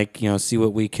and like, you know, see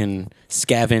what we can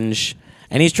scavenge.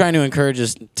 And he's trying to encourage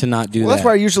us to not do that. That's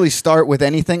where I usually start with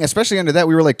anything, especially under that.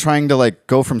 We were like trying to like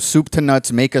go from soup to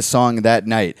nuts, make a song that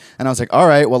night. And I was like, all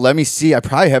right, well, let me see. I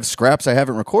probably have scraps I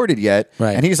haven't recorded yet.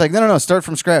 Right. And he's like, no, start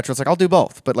from scratch. I was like, I'll do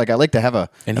both. But like, I like to have a,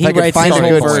 and if he I could writes find his a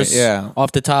whole good verse Yeah.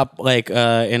 off the top like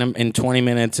in 20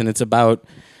 minutes, and it's about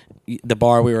the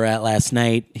bar we were at last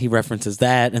night. He references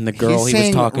that, and the girl he's he was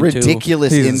saying talking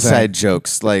ridiculous He's inside insane.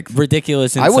 jokes. Like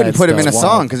ridiculous I wouldn't inside put him in a stuff.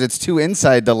 song because it's too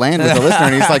inside to land with the listener.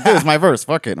 And he's like, dude, it's my verse.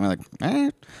 Fuck it. And I'm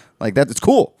like, like that. It's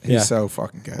cool. He's so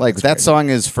fucking good. Like That's that great. song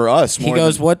is for us. He more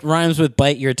goes, than- "What rhymes with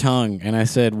bite your tongue?" And I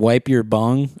said, "Wipe your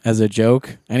bung," as a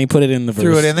joke, and he put it in the verse.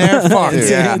 Threw it in there. Fuck Dude,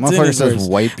 yeah. It's in motherfucker his says verse.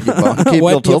 wipe your bum. Keep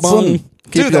Wipe your your bung.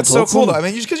 Keep Dude, your that's so cool Pilsen. though.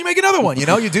 I mean, because you make another one, you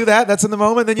know, you do that. That's in the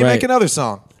moment. Then you Right. make another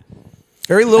song.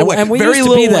 Very Lil Wayne. And we Very used to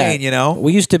Lil be that. Wayne, you know.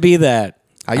 We used to be that.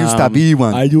 I used to be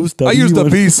one. I used to to one.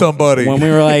 be somebody. When we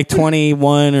were like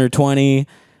 21 or 20,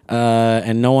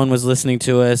 and no one was listening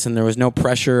to us, and there was no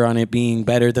pressure on it being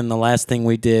better than the last thing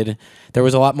we did. There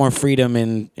was a lot more freedom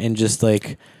in just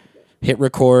like hit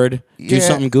record, do Yeah.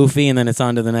 something goofy, and then it's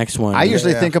on to the next one. I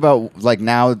usually think about like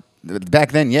now,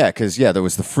 back then, yeah, because there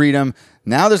was the freedom.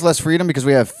 Now there's less freedom because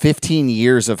we have 15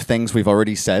 years of things we've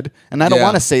already said, and I don't Yeah.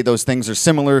 want to say those things are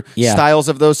similar Yeah. styles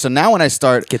of those. So now when I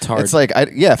start, Gets hard. it's like,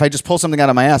 if I just pull something out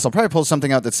of my ass, I'll probably pull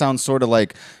something out that sounds sort of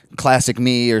like classic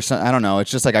me or something. I don't know.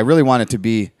 It's just like I really want it to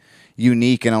be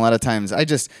unique, and a lot of times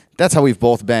that's how we've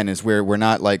both been, is where we're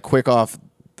not like quick off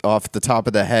the top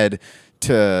of the head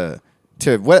to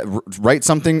write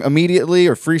something immediately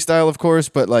or freestyle, of course,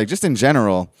 but like just in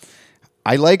general,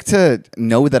 I like to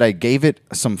know that I gave it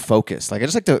some focus. Like I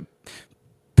just like to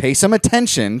pay some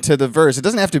attention to the verse. It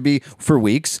doesn't have to be for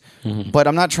weeks, but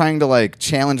I'm not trying to like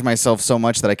challenge myself so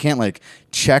much that I can't like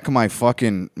check my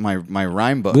fucking my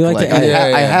rhyme book. We like to edit-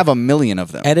 I have a million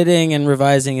of them. editing and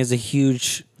revising is a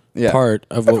huge Yeah. part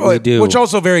of what we do. Which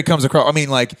also very comes across. I mean,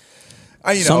 like,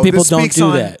 Some people don't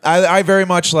do that. I very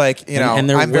much like, and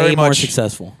they're I'm way very more much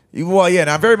successful. Well, yeah, and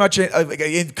I'm very much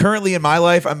currently in my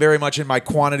life. I'm very much in my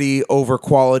quantity over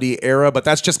quality era, but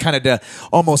that's just kind of to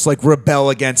almost like rebel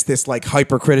against this like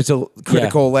hypercritical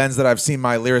lens that I've seen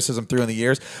my lyricism through in the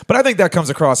years. But I think that comes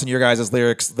across in your guys'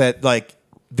 lyrics that like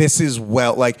this is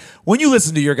like when you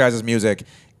listen to your guys' music,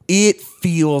 it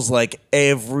feels like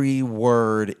every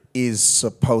word is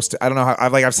supposed to. I don't know how.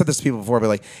 I've said this to people before, but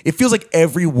like it feels like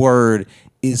every word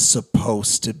is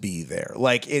supposed to be there.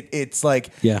 Like it's like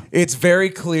it's very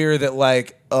clear that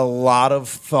like a lot of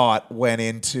thought went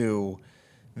into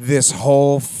this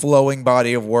whole flowing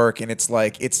body of work, and it's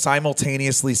like it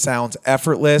simultaneously sounds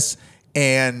effortless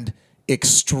and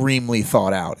extremely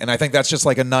thought out. And I think that's just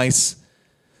like a nice.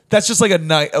 That's just like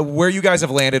where you guys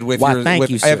have landed with your. Thank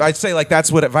you, sir. I'd say like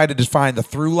that's what if I had to define the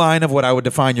through line of what I would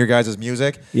define your guys'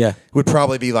 music. Yeah, would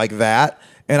probably be like that.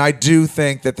 And I do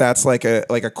think that that's like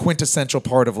a quintessential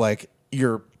part of like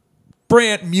your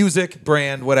brand, music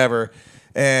brand, whatever.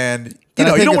 And you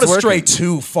don't want to stray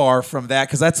too far from that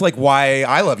because that's like why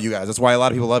I love you guys. That's why a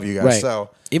lot of people love you guys. Right. So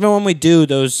even when we do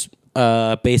those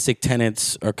basic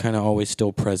tenets are kind of always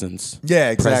still present.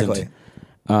 Yeah, exactly.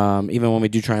 Even when we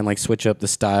do try and like switch up the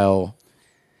style.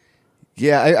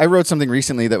 Yeah, I wrote something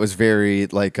recently that was very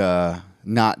like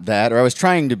not that, or I was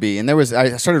trying to be, and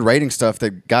I started writing stuff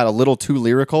that got a little too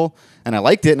lyrical, and I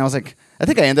liked it, and I was like, I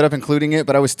think I ended up including it,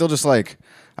 but I was still just like,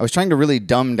 I was trying to really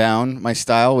dumb down my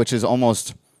style, which is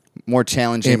almost more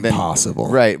challenging impossible.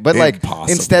 Right, but like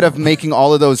instead of making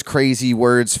all of those crazy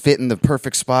words fit in the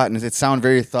perfect spot and it sound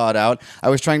very thought out,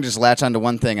 I was trying to just latch onto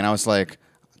one thing, and I was like,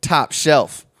 top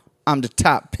shelf, I'm the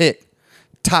top pick.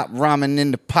 Top ramen in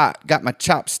the pot, got my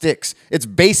chopsticks. It's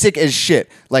basic as shit.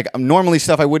 Like normally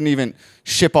stuff I wouldn't even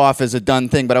ship off as a done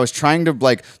thing, but I was trying to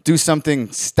like do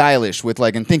something stylish with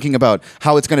like and thinking about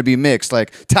how it's going to be mixed.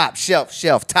 Like top shelf,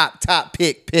 top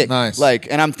pick. Nice.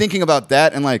 Like, and I'm thinking about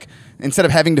that, and like instead of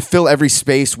having to fill every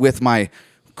space with my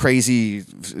crazy,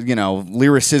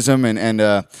 lyricism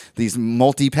and these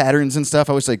multi patterns and stuff,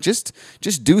 I was like, just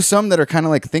do some that are kind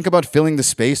of like think about filling the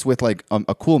space with like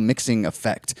a cool mixing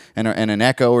effect and an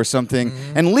echo or something,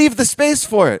 and leave the space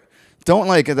for it. Don't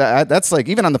like that. That's like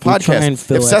even on the podcast.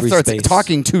 If Seth starts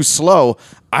talking too slow,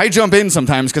 I jump in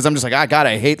sometimes because I'm just like,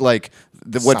 I hate like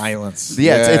silence.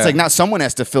 Yeah, it's like not someone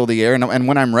has to fill the air, and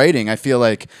when I'm writing, I feel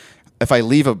like. If I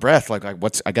leave a breath, like I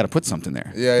got to put something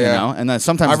there. Yeah. And then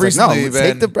sometimes it's like, no,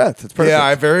 take the breath. It's perfect. Yeah,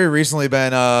 I've very recently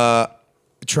been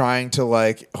trying to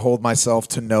like hold myself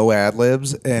to no ad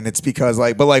libs, and it's because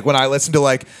like, but like when I listen to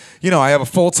like, I have a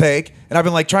full take, and I've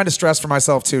been like trying to stress for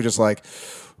myself too, just like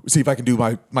see if I can do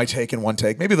my take in one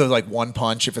take. Maybe there's like one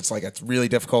punch if it's like it's really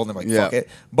difficult, and I'm like fuck it.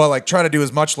 But like try to do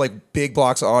as much like big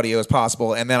blocks of audio as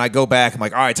possible, and then I go back. I'm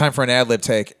like, all right, time for an ad lib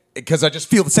take. Because I just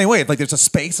feel the same way. It's like there's a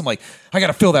space. I'm like, I got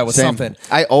to fill that with something.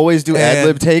 I always do ad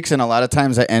lib takes, and a lot of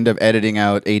times I end up editing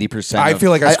out 80%. I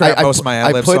feel like I scrap most of my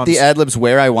ad libs. I put the ad libs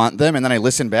where I want them, and then I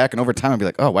listen back, and over time I'll be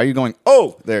like, oh, why are you going,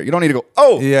 oh, there? You don't need to go,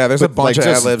 oh. Yeah, there's a bunch of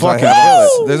ad libs I have.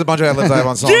 There's a bunch of ad libs I have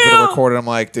on songs that are recorded. I'm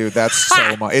like, dude, that's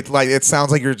so much. It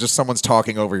sounds like you're just someone's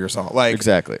talking over your song. Like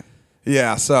exactly.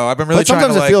 Yeah, so I've been really trying to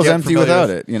sometimes like, it feels empty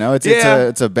without it.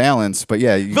 It's a balance, but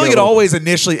yeah. I feel like it always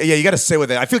initially, you got to sit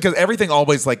with it. I feel because everything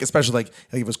always like, especially like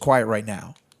if it was quiet right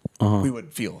now, we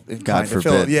would feel God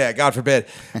forbid. God forbid.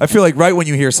 I feel like right when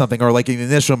you hear something or like in the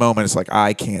initial moment, it's like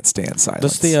I can't stand silence.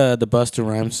 That's the Busta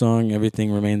Rhymes song.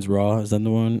 Everything Remains Raw. Is that the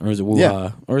one, or is it Woo-Ha?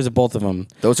 Yeah. Or is it both of them?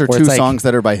 Those are two songs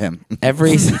that are by him.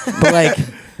 But like,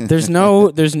 there's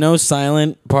no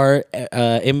silent part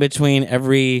in between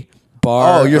every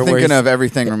bar. Oh, you're thinking of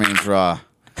Everything Remains Raw.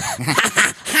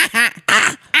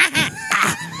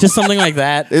 Just something like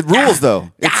that. It rules,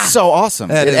 though. It's so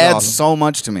awesome. It adds awesome. so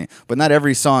much to me. But not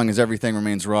every song is Everything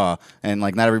Remains Raw. And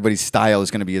like not everybody's style is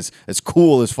going to be as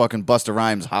cool as fucking Busta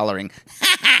Rhymes hollering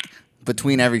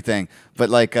between everything.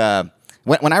 But like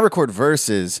when I record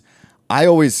verses, I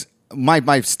always,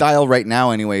 my style right now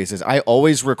anyways, is I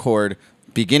always record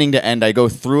beginning to end. I go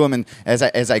through them, and as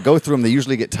I go through them, they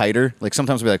usually get tighter. Like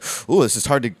sometimes I'll be like, "Ooh, this is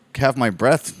hard to have my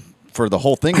breath for the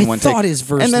whole thing in one take." I thought his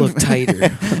verse looked tighter.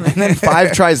 And then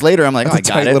 5 tries later, I'm like, That's I a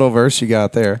got tight it. little verse you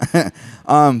got there.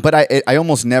 But I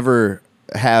almost never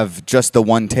have just the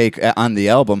one take on the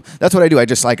album. That's what I do. I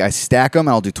just I stack them, and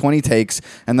I'll do 20 takes,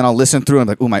 and then I'll listen through and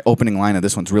I'm like, ooh, my opening line of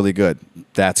this one's really good.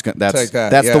 That's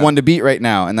the one to beat right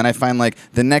now. And then I find like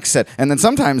the next set, and then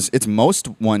sometimes it's most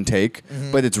one take,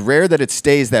 but it's rare that it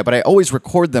stays that. But I always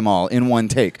record them all in one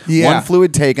take, one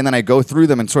fluid take, and then I go through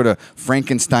them and sort of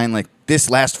Frankenstein like this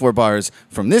last 4 bars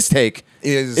from this take.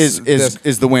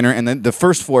 is the winner, and then the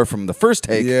first 4 from the first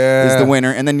take is the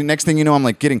winner, and then the next thing you know, I'm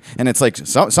like getting, and it's like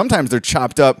sometimes they're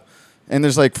chopped up, and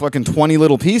there's like fucking 20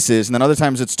 little pieces, and then other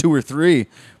times it's 2 or 3,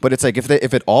 but it's like if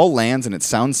it all lands and it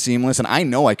sounds seamless, and I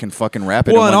know I can fucking rap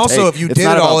it. Well, in and one also take. if you It's did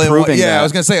not it all about in one, proving that. I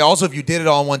was gonna say also if you did it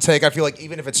all in one take, I feel like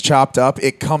even if it's chopped up,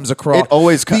 it comes across. It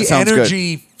always the sounds good.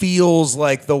 energy feels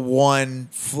like the one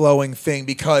flowing thing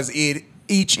because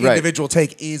each individual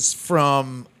take is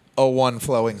from a one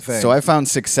flowing thing. So I found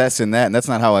success in that, and that's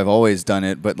not how I've always done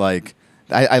it, but like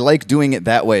I like doing it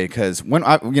that way because when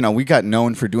we got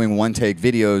known for doing one take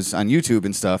videos on YouTube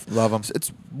and stuff. Love them.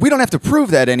 We don't have to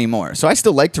prove that anymore. So I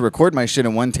still like to record my shit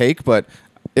in one take, but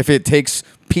if it takes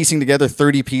piecing together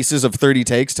 30 pieces of 30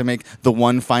 takes to make the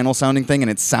one final sounding thing and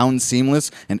it sounds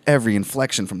seamless and every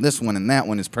inflection from this one and that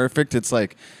one is perfect, it's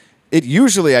like I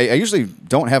usually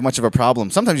don't have much of a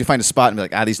problem. Sometimes you find a spot and be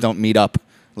like, these don't meet up.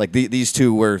 Like these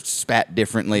two were spat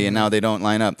differently, and now they don't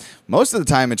line up. Most of the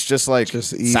time, it's just like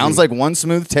sounds like one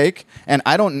smooth take. And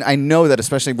I know that,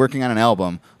 especially working on an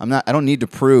album, I don't need to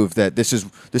prove that this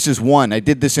is one. I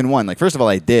did this in one. Like first of all,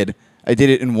 I did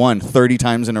it in one 30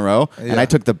 times in a row, and I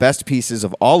took the best pieces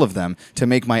of all of them to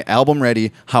make my album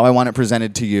ready, how I want it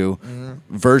presented to you,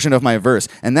 version of my verse.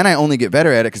 And then I only get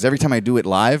better at it because every time I do it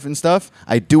live and stuff,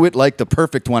 I do it like the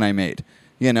perfect one I made.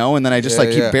 And then I just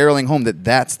keep barreling home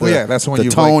that's that's when the you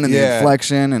tone and the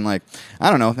inflection and like I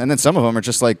don't know. And then some of them are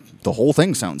just like the whole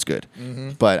thing sounds good,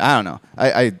 but I don't know.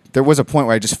 I there was a point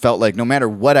where I just felt like no matter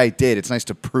what I did, it's nice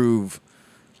to prove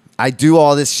I do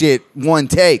all this shit one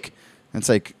take. And it's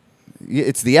like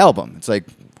it's the album. It's like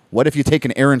what if you take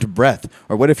an errant breath,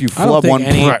 or what if you flub one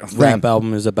breath? Rap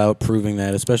album is about proving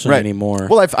that, especially anymore.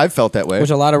 Well, I've felt that way. Which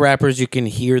a lot of rappers, you can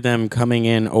hear them coming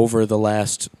in over the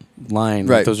last line.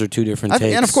 Right. Like those are 2 different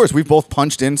takes. And of course, we've both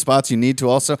punched in spots you need to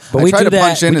also. But I we try do to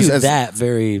punch in we do as that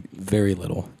very, very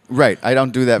little. Right. I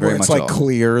don't do that very much It's like at all.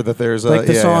 clear that there's Like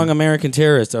the song "American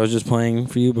Terrorist" I was just playing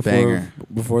for you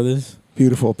before this.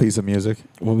 Beautiful piece of music.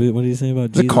 What do you say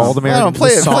about Is it Jesus? called American? Well, play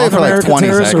it for like American 20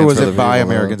 Terrorist, or seconds was for it the by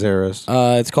people. American Terrorist?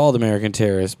 It's called "American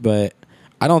Terrorist," but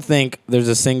I don't think there's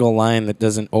a single line that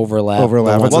doesn't overlap. the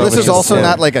Overlap. ones Well, that this we is just also said.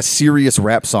 not like a serious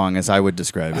rap song as I would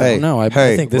describe it. Hey, no, I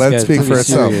hey, think this let it guy's speak for pretty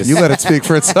itself. serious. You let it speak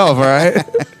for itself, all right?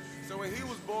 So when he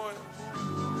was born,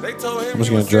 they told him I'm just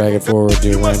he gonna was drag it forward, do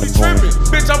You a must be random point.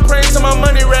 tripping. Bitch, I'm praying to my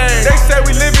money rag. They say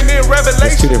we living in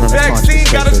revelation. different Vaccine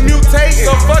got us mutating.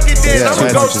 So fuck it then, Yeah, I'ma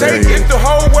that's go much take better. it. If the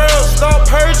whole world start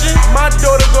purging, my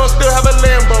daughter gon' still have a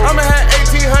Lambo. I'ma have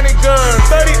 1,800 guns,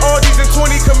 30 Audis and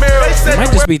 20 Camaros. They It said might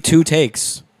the just be 2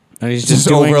 takes. And he's just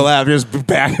doing overlap, just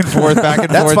back and forth, back and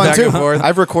That's forth, fun back too. and forth.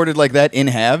 I've recorded like that in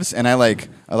halves, and I like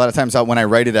a lot of times when I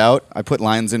write it out, I put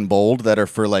lines in bold that are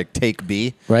for like take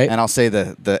B, Right. And I'll say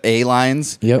the A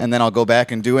lines, Yep. and then I'll go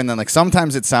back and do it, and then like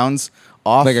sometimes it sounds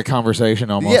off, Like a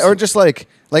conversation almost. yeah, or just like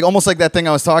almost like that thing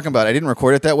I was talking about. I didn't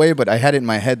record it that way, but I had it in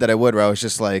my head that I would, where I was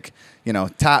just like,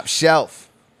 top shelf,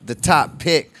 the top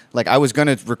pick. Like I was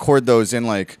gonna record those in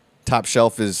like top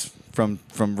shelf is from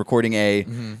recording A,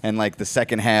 and like the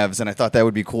second halves, and I thought that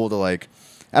would be cool to like.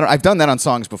 I've done that on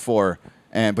songs before,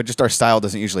 but just our style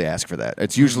doesn't usually ask for that.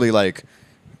 It's usually like,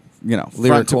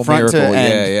 lyrical, front to miracle.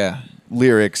 end Yeah.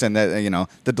 lyrics, and that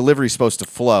the delivery's supposed to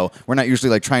flow. We're not usually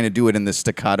like trying to do it in this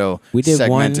staccato, We did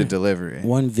segmented delivery.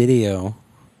 one video,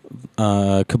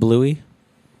 Kablooey.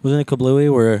 Wasn't it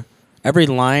Kablooey, where every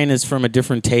line is from a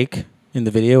different take in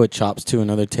the video? It chops to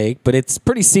another take, but it's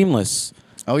pretty seamless.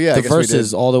 Oh yeah, The I guess we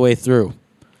verses did. all the way through.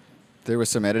 There was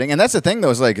some editing, and that's the thing though.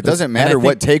 Is like it doesn't and I matter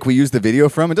what think- take we use the video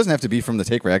from. It doesn't have to be from the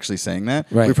take we're actually saying that.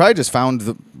 Right. We probably just found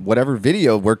whatever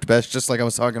video worked best. Just like I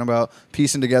was talking about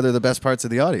piecing together the best parts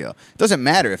of the audio. It doesn't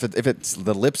matter if it's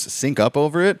the lips sync up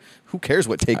over it. Who cares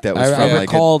what take that was from? I Like,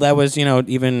 recall that was,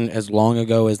 even as long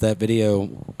ago as that video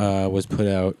was put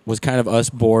out, was kind of us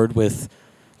bored with,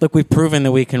 look, we've proven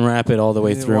that we can rap it all the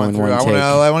way through in one take.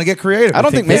 I want to get creative. I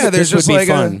don't think yeah, maybe there's this just would be like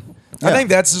fun. I think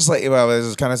that's just like, well, this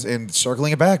is kind of in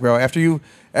circling it back, bro. After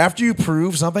you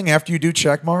prove something, after you do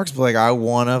check marks, like I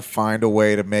want to find a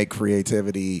way to make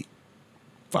creativity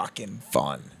fucking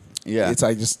fun. Yeah. It's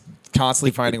like just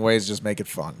constantly finding ways to just make it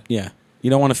fun. Yeah.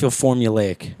 You don't want to feel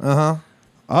formulaic.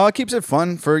 it keeps it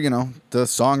fun for the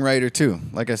songwriter too.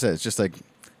 Like I said, it's just like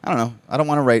I don't know. I don't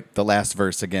want to write the last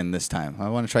verse again this time. I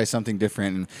want to try something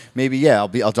different, and maybe I'll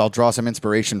draw some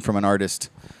inspiration from an artist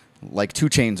like 2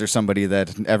 Chainz or somebody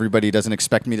that everybody doesn't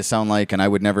expect me to sound like, and I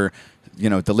would never,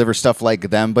 deliver stuff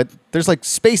like them. But there's like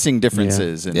spacing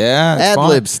differences and it's ad fun.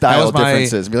 lib That style was my-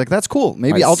 differences. Be like, that's cool.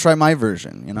 Maybe my- I'll try my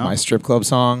version. My strip club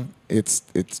song, it's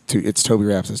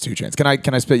TobyRaps' 2 Chainz.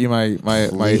 Can I spit you my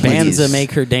Bands that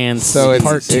make her dance. So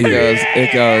part 2.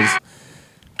 it goes.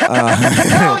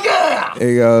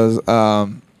 He goes, I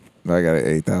got an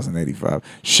 8,085.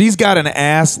 She's got an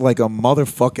ass like a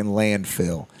motherfucking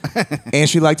landfill. And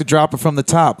she liked to drop it from the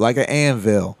top like an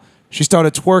anvil. She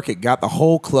started twerking, got the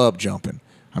whole club jumping.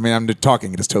 I mean, I'm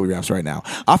talking to TobyRaps right now.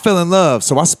 I fell in love,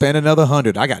 so I spent another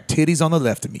 100. I got titties on the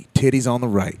left of me, titties on the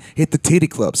right. Hit the titty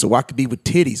club so I could be with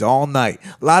titties all night.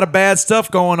 A lot of bad stuff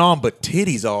going on, but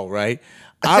titties all right.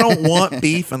 I don't want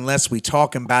beef unless we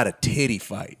talking about a titty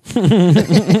fight.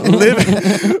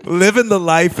 Living the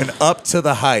life and up to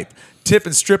the hype.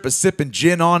 Tipping strippers, sipping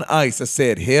gin on ice. I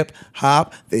said hip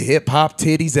hop, the hip hop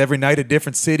titties every night a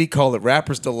different city. Call it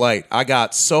Rapper's Delight. I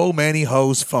got so many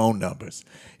hoes' phone numbers.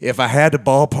 If I had to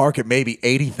ballpark it, maybe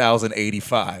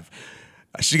 80,085.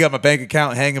 She got my bank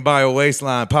account hanging by her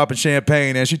waistline, popping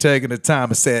champagne, and she taking the time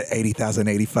and said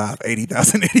 80,085,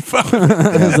 80,085. Is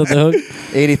that the hook?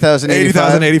 80,085.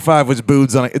 80,085 was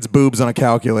boobs on a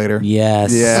calculator.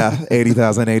 Yes. Yeah,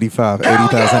 80,085,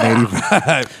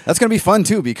 80,085. That's gonna be fun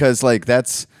too, because like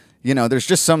that's, you know, there's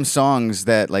just some songs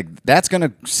that like that's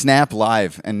gonna snap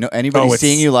live, and anybody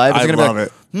seeing you live is I gonna love be like,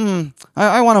 it.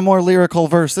 I want a more lyrical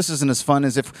verse. This isn't as fun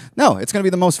as if. No, it's gonna be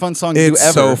the most fun song you do It's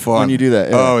ever so fun when you do that.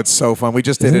 Yeah. Oh, it's so fun. We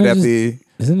just did it at the.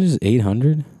 Isn't it just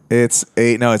 800? It's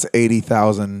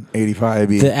 80,085.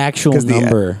 The actual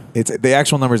number. It's the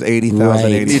actual number is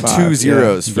 80,085. Need two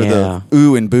zeros for Yeah. the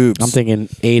ooh and boobs. I'm thinking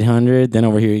 800. Then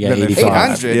over here you got Then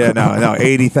 85. 800. Yeah, no,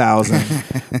 80,000.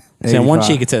 So on one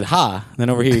cheek it said ha. Then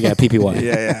over here you got PPY.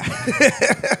 Yeah.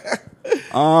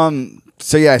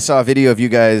 So yeah, I saw a video of you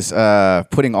guys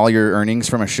putting all your earnings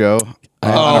from a show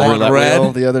on a on roulette Red?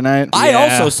 wheel the other night. I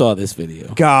Yeah. also saw this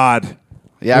video. God.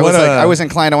 Yeah, I What was like, a- I was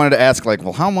inclined. I wanted to ask, like,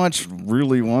 well, how much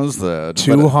really was that?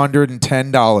 But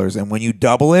 $210, and when you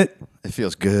double it, it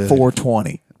feels good.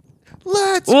 $420.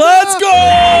 Let's go!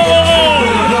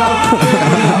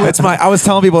 It's my. I was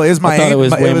telling people, my. I thought it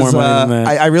was way more money than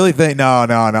that. I really think no.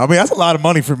 I mean, that's a lot of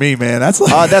money for me, man. That's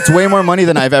like. That's way more money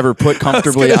than I've ever put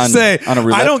comfortably on a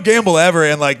roulette. I don't gamble ever,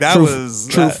 and like that was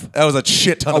Truth. that was a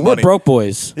shit ton of We're money. broke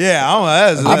boys. Yeah,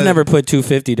 I've never put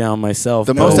 $250 down myself.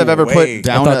 The most I've ever way. put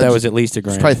down. I thought that was at least $1,000.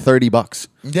 It's probably $30.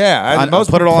 Yeah, I most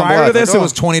put it all on prior black. to this, Like, it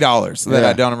was $20 that Yeah.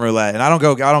 I'd done in roulette, and I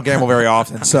don't gamble very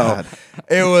often, so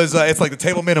it was. It's like the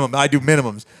table minimum. I do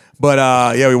minimums, but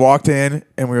yeah, we walked in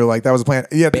and we were like, that was the plan.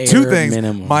 Yeah, the two Bare things.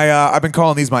 minimum. I've been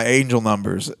calling these my angel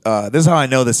numbers. This is how I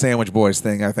know the Sandwich Boys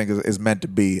thing. I think is meant to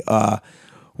be.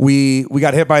 We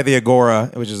got hit by the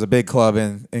Agora, which is a big club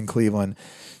in Cleveland.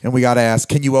 And we got asked,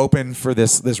 can you open for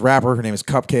this rapper? Her name is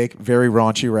Cupcake, very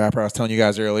raunchy rapper. I was telling you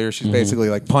guys earlier. She's basically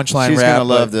like punchline She's rap. gonna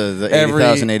love the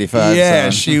 80,085 Yeah,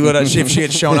 song. she would if she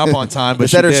had shown up on time. But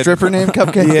Is that she her did. stripper name,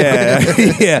 Cupcake? Yeah,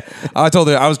 yeah. I told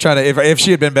her I was trying to. If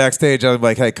she had been backstage, I was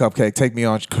like, "Hey, Cupcake, take me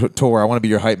on tour. I want to be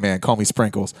your hype man. Call me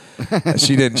Sprinkles."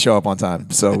 She didn't show up on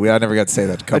time, so I never got to say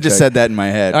that to Cupcake. I just said that in my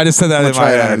head. I just said that I'm in gonna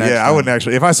my try it out head. next Yeah, I time. wouldn't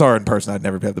actually. If I saw her in person, I'd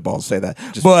never have the balls to say that.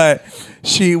 But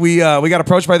we got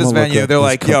approached by this I'm gonna look venue. up They're this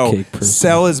like, "Yo, Cupcake person."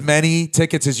 sell as many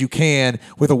tickets as you can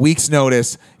with a week's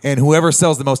notice, and whoever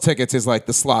sells the most tickets is like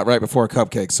the slot right before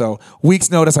Cupcake." So week's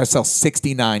notice, I sell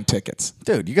 69 tickets.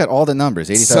 Dude, you got all the numbers.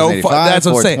 So 80,085, that's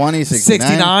what I'm saying. 420,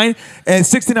 69. And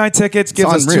 69 tickets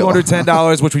gives us unreal.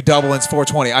 $210, which we double and it's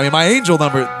 420. I mean, my angel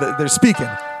number, they're speaking.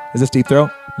 Is this Deep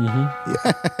Throat? You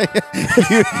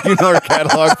know our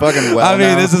catalog fucking well. I mean,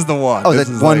 now. this is the one. Oh, This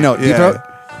that is one like- note. Deep yeah. Throat?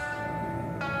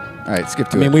 All right, skip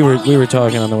to I it. mean, we were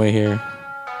talking on the way here.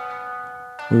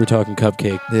 We were talking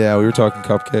Cupcake. Yeah, we were talking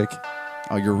Cupcake.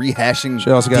 Oh, you're rehashing She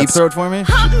also got Deep Throat for me?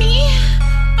 Hump me,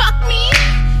 fuck me,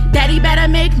 daddy better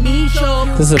make me show.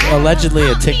 This is allegedly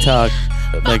a TikTok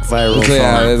like viral song.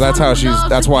 Yeah, that's how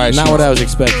that's why Not what I was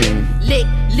expecting. Lick,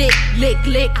 lick, lick,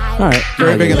 lick. All right.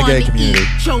 Very big in the gay community.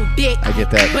 Your dick, I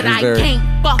get that. but It's I very-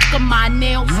 can't fuck on my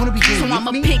nails. So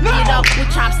I'ma pick it up with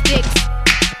chopsticks.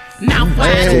 Mouth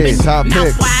wide Hey, top open, mouth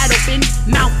picks. wide open,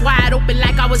 mouth wide open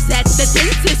like I was at the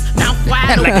dentist. Mouth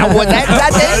wide open, Like I was at the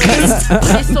dentist.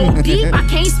 But it's so deep I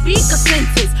can't speak a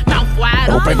sentence. Mouth wide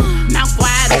open, mouth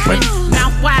wide open,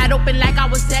 mouth wide open like I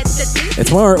was at the dentist.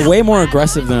 It's way more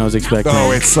aggressive than I was expecting. Oh,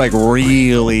 it's like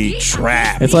really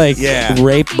trap. It's like Yeah.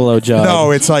 rape blowjob. No,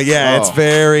 it's like, yeah, Oh.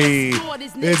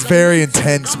 it's very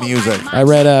intense music. I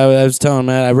read. I was telling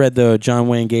Matt. I read the John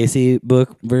Wayne Gacy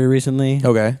book very recently.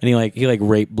 Okay. And he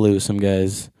rape blew some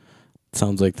guys.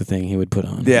 Sounds like the thing he would put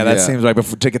on. Yeah, that Yeah. seems right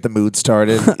before to get the mood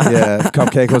started. Yeah,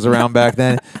 Cupcake was around back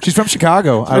then. She's from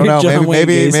Chicago. I don't know. John Wayne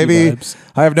Maybe Gacy vibes.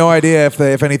 I have no idea if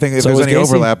anything, if So there's was any Gacy?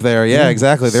 overlap there. Yeah,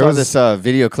 exactly. There Saw was this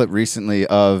video clip recently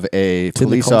of a in the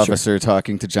police culture. officer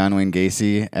talking to John Wayne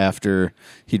Gacy after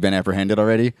he'd been apprehended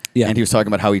already. Yeah. And he was talking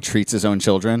about how he treats his own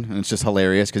children. And it's just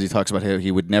hilarious because he talks about how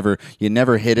you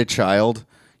never hit a child.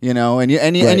 You know, and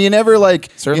you never like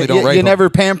Certainly you, don't rape you them. never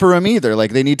pamper them either.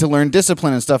 Like they need to learn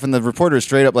discipline and stuff. And the reporter is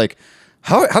straight up like,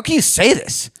 how can you say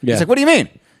this? Yeah. He's like, what do you mean?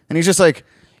 And he's just like,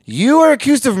 you are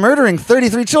accused of murdering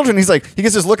 33 children. He's like, he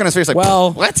gets this look on his face like,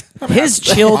 Well, what? His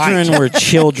children were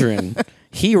children.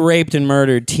 He raped and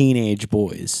murdered teenage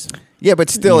boys. Yeah, but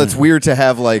still, it's weird to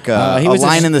have like He a was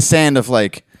line in the sand of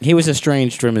like He was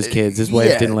estranged from his kids. His wife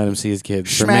yeah. didn't let him see his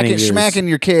kids for many years. smacking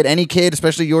your kid, any kid,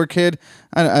 especially your kid.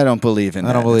 I don't believe in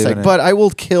that. I don't believe it's in like, it. But I will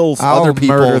kill I'll other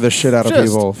people. murder the shit out of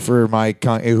Just- people for my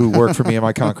who work for me in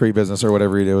my concrete business or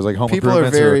whatever he did. It was like home People are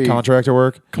improvements very or contractor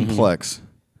work. Complex.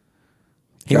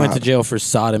 He went to God. jail for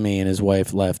sodomy, and his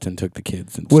wife left and took the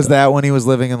kids. And Was stuff. that when he was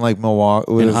living in like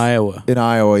Milwaukee? In Iowa? In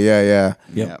Iowa, yeah. Yep.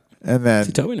 Yeah. And then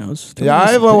See, Toby knows. Toby yeah, knows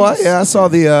I some well, what? things. Yeah, I saw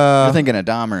the You're thinking of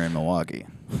Dahmer in Milwaukee.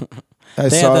 I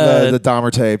They saw had the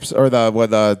Dahmer tapes or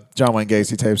the John Wayne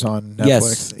Gacy tapes on Netflix.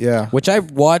 Yes. Yeah. Which I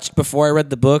watched before I read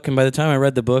the book, and by the time I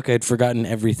read the book, I'd forgotten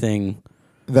everything.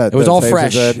 That It was the all tapes are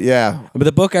fresh. good. Yeah. But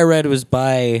the book I read was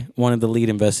by one of the lead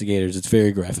investigators. It's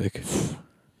very graphic.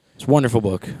 It's a wonderful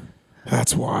book.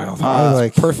 That's wild. I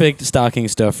like Perfect stocking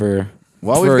stuffer.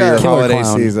 While for we've your got Killer holiday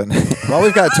Clown. season. while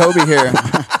we've got Toby here,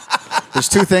 there's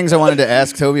two things I wanted to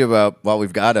ask Toby about while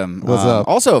we've got him. What's up?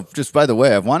 Also, just by the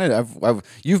way,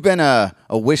 you've been a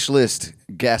wish list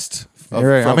guest.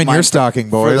 I'm in your stocking,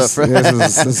 boys.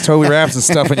 This is TobyRaps is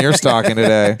stuff in your stocking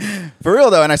today. For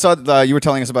real though, and I saw you were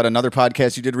telling us about another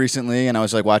podcast you did recently, and I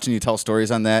was like watching you tell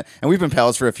stories on that. And we've been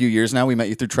pals for a few years now. We met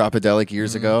you through Tropodelic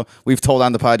years ago. We've told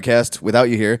on the podcast without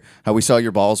you here how we saw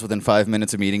your balls within 5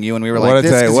 minutes of meeting you, and we were like, What a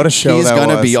 "This day! is- What a show he's that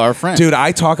gonna was. be our friend, dude."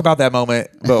 I talk about that moment,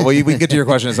 but we can get to your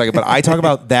question in a second. But I talk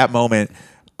about that moment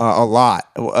a lot,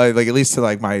 like at least to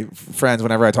like my friends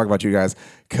whenever I talk about you guys,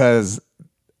 because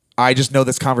I just know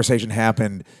this conversation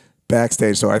happened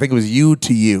backstage. So I think it was you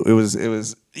to you. It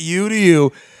was you to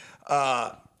you,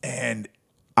 and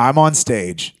I'm on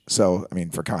stage. So I mean,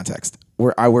 for context,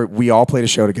 we all played a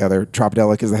show together.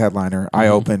 Tropodelic is the headliner. I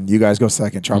open. You guys go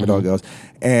second. Tropodelic goes,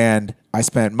 and I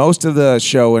spent most of the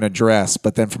show in a dress.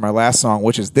 But then for my last song,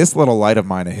 which is This Little Light of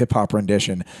Mine, a hip hop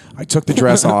rendition, I took the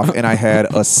dress off and I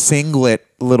had a singlet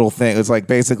little thing. It was like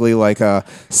basically like a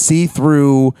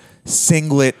see-through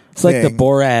singlet. It's like the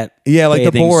Borat. Yeah, like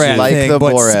the bathing Borat suit. Like thing, the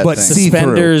but, Borat but thing. see-through.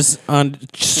 Suspenders on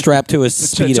strapped to a A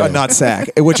speedo. nut sack,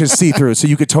 which is see-through, so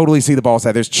you could totally see the ball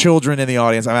sack. There's children in the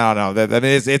audience. I don't know.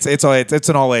 It's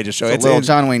an all ages show. It's a little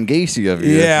John Wayne Gacy of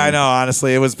you. Yeah, I know.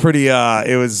 Honestly, it was pretty.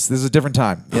 This is a different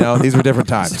time. You know, these were different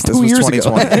times. This 2 was years ago.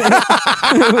 2020.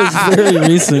 It was very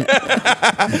recent.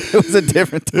 It was a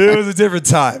different time. It was a different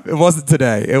time. It wasn't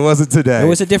today. It wasn't today. It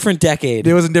was a different decade.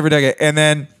 It was a different decade. And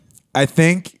then I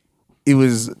think it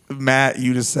was Matt,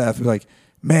 you to Seth, who were like,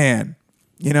 man,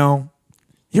 you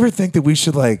ever think that we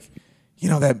should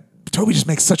that Toby just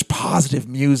makes such positive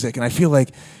music, and I feel like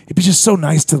it'd be just so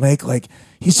nice to make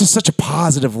he's just such a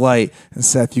positive light. And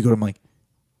Seth, you go to him like,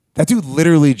 that dude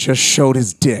literally just showed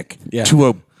his dick to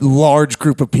a large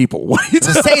group of people. What are you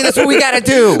Saying that's what we gotta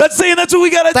do. That's saying that's what we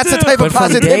gotta That's do. the type of But from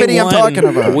positivity day I'm one, talking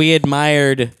about. We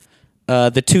admired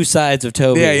the two sides of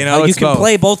Toby. Yeah, How you it's can both.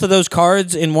 play both of those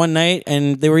cards in one night,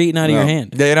 and they were eaten out of your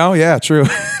hand. Yeah, true.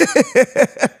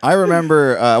 I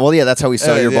remember. That's how we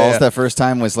saw your yeah, balls yeah. that first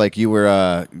time. Was like you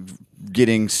were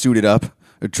getting suited up,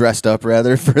 or dressed up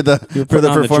rather for the putting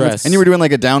on the performance, dress. and you were doing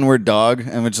like a downward dog,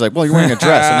 and we're just like, well, you're wearing a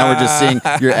dress, and now we're just seeing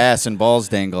your ass and balls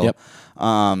dangle. Yep.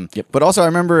 But also, I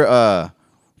remember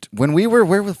when we were,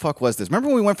 where the fuck was this? Remember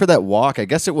when we went for that walk? I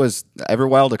guess it was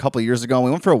Everwild a couple of years ago. And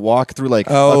we went for a walk through a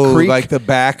creek. like the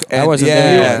back. I wasn't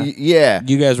yeah. there. Yeah.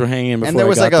 You guys were hanging before And there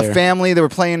was I like got a there. family. They were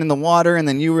playing in the water, and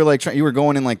then you were like, you were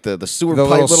going in like the sewer The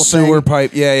pipe, little sewer thing.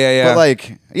 pipe. Yeah. But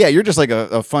you're just like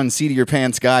a fun seat of your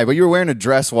pants guy. But you were wearing a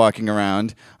dress walking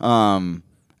around.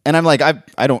 And I'm like, I've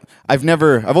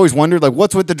always wondered like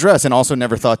what's with the dress, and also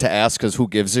never thought to ask because who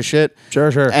gives a shit.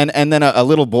 Sure. And then a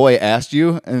little boy asked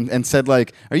you and said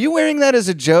like, are you wearing that as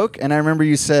a joke? And I remember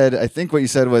you said, I think what you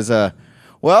said was,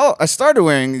 well, I started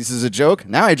wearing this as a joke.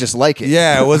 Now I just like it.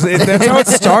 Yeah, that's how it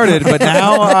started, but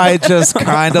now I just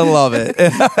kind of love it.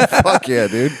 Fuck yeah,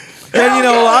 dude. And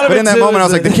a lot of But it in that too moment, I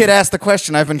was is like, the kid asked the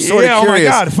question. I've been sort of Yeah, oh my curious.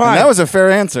 God, fine. And that was a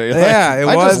fair answer. You're yeah, it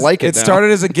like, was. I just like it. It now.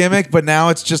 started as a gimmick, but now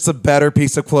it's just a better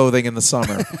piece of clothing in the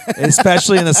summer.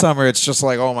 Especially in the summer, it's just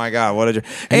like, oh my God, what a...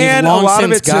 And you've a long lot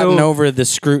of since it gotten too. over the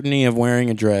scrutiny of wearing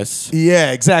a dress.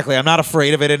 Yeah, exactly. I'm not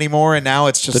afraid of it anymore, and now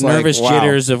it's just The like, nervous wow.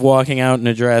 jitters of walking out in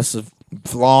a dress.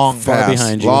 Long far past,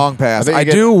 behind you. long past. I bet you I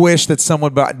get- do wish that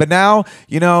someone, but now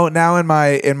now in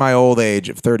my old age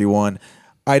of 31,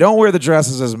 I don't wear the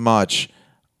dresses as much.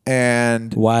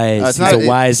 And Wise. It's He's not a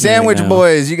wise man sandwich now.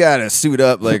 boys. You gotta suit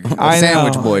up like a I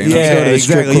sandwich know. boy. You know? Yeah, go to the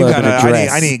strip exactly. You club in a gotta,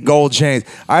 dress. I need gold chains.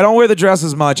 I don't wear the dress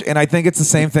as much, and I think it's the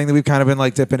same thing that we've kind of been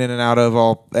like dipping in and out of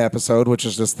all episode, which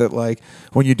is just that like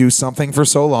when you do something for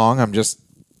so long,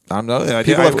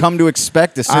 People have come to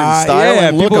expect a certain style yeah,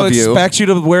 and look people of you. expect you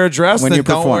to wear a dress, when then you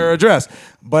don't perform. wear a dress.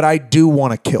 But I do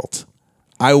want a kilt.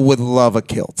 I would love a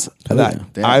kilt.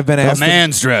 I've been A asking.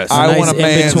 man's dress. I nice want a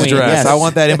man's in-between, dress. yes. I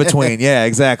want that in between. Yeah,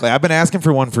 exactly. I've been asking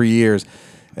for one for years.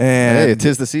 And Hey,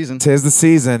 'tis the season. Tis the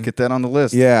season. Get that on the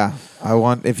list. Yeah, I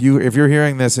want if you're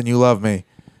hearing this and you love me,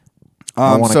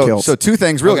 I want a kilt. So two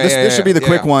things. Real. Okay, This should be the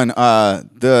quick yeah. one.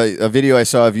 A video I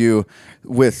saw of you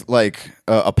with like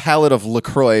a pallet of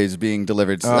LaCroix being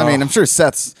delivered. I mean, I'm sure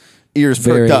Seth's ears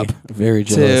Very, perked up. very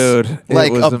jealous. Dude,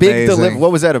 Like it a was big amazing. delivery.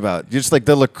 What was that about? Just like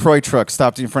the LaCroix truck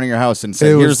stopped in front of your house and said,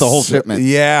 It "Here's was the whole so- shipment."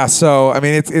 Yeah, so I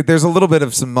mean, there's a little bit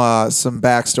of some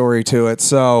backstory to it.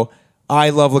 So I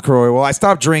love LaCroix. Well, I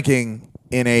stopped drinking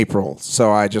in April, so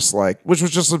I just which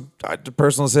was just a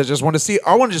personal decision. Just wanted to see.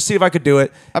 I wanted to see if I could do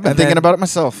it. I've been And thinking then about it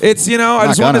myself. It's I Not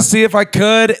just wanted gonna. to see if I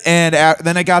could, and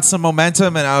then I got some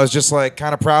momentum, and I was just like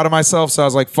kind of proud of myself. So I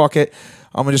was like, "Fuck it,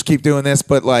 I'm gonna just keep doing this."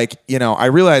 But I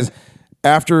realized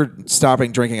after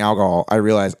stopping drinking alcohol, I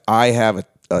realized I have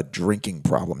a drinking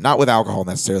problem, not with alcohol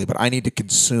necessarily, but I need to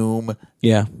consume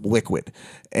liquid.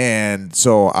 And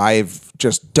so I've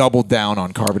just doubled down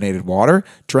on carbonated water,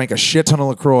 drank a shit ton of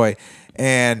LaCroix,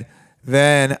 and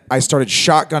then I started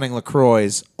shotgunning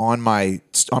LaCroix on my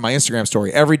Instagram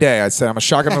story every day. I said I'm a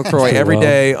shotgun LaCroix every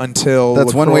day until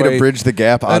That's one way to LaCroix- bridge the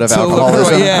gap out of until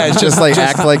alcoholism. LaCroix- yeah, it's just like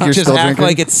act like you're just still act drinking.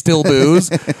 like it's still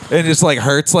booze, and it just like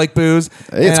hurts like booze.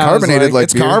 Hey, it's And I was carbonated like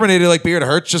it's beer. carbonated like beer. It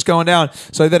hurts just going down.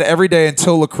 So I did it every day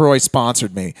until LaCroix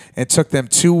sponsored me. It took them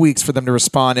 2 weeks for them to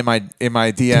respond in my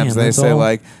DMs. Damn, They that's say all?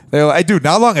 they're like, dude,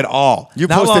 not long at all. You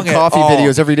Not posted long at coffee all.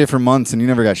 videos every day for months, and you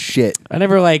never got shit. I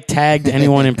never tagged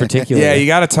anyone in particular. Yeah, you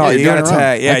got to talk. Yeah, you you're got to doing it wrong.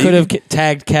 tag. Yeah, I could have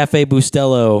tagged Cafe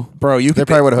Bustelo. bro. You They could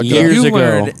probably would've hooked Years If you ago.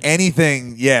 learned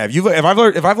anything, yeah.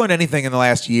 If I've learned anything in the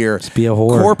last year, just be a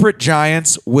whore. Corporate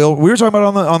giants will. We were talking about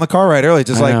it on the car ride earlier.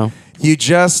 Just I like know.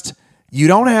 you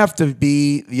don't have to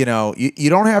be. You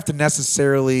don't have to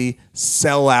necessarily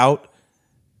sell out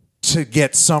to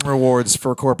get some rewards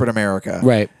for corporate America.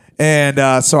 Right.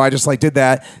 And so I just did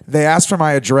that. They asked for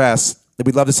my address.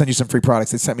 We'd love to send you some free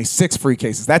products. They sent me 6 free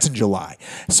cases. That's in July.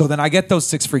 So then I get those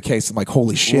 6 free cases. I'm like,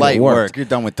 holy shit, Light it worked. work. You're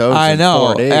done with those. I in know.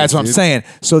 4 days, That's what I'm dude. saying.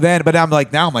 So then, but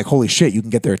now I'm like, holy shit, you can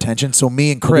get their attention. So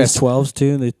me and Chris, 12s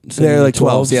too. they're like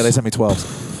 12s. Yeah, they sent me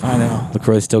 12s. I know.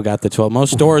 LaCroix still got the 12.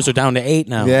 Most stores are down to 8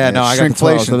 now. Yeah, no, I got the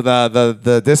 12. shrinkflation.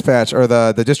 The dispatch or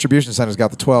the distribution center's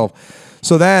got the 12.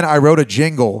 So then I wrote a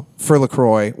jingle for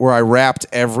LaCroix where I rapped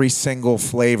every single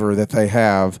flavor that they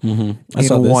have I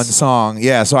saw in this. one song.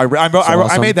 Yeah, so I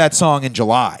awesome. made that song in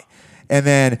July. And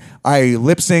then I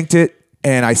lip synced it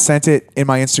and I sent it in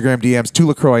my Instagram DMs to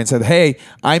LaCroix and said, hey,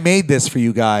 I made this for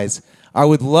you guys. I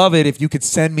would love it if you could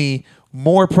send me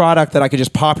more product that I could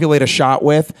just populate a shot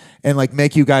with and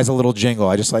make you guys a little jingle.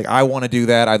 I want to do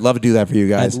that. I'd love to do that for you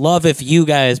guys. I'd love if you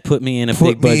guys put me in a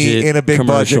big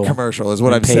budget commercial is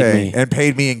what and I'm paid saying. me And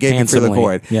paid me and gave handsomely. me free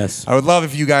LaCroix. Yes. I would love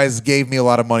if you guys gave me a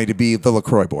lot of money to be the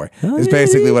LaCroix boy. Is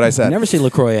basically what I said. You never see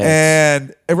LaCroix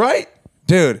ads. And right?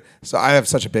 Dude, so I have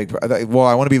such a big. Well,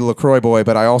 I want to be the LaCroix boy,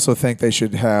 but I also think they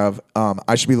should have.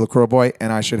 I should be the LaCroix boy,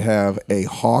 and I should have a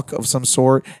hawk of some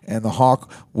sort, and the hawk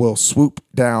will swoop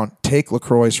down, take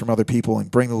LaCroix from other people,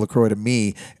 and bring the LaCroix to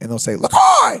me, and they'll say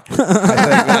LaCroix.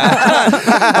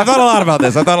 I thought a lot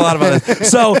about this.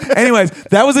 So, anyways,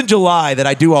 that was in July that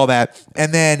I do all that,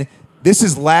 and then this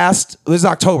is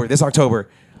October. This October,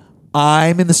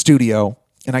 I'm in the studio,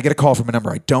 and I get a call from a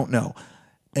number I don't know.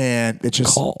 And it's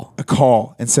just a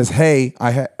call and says, hey,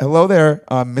 hello there,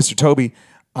 Mr. Toby.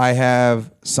 I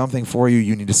have something for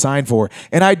you need to sign for.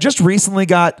 And I just recently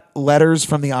got letters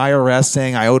from the IRS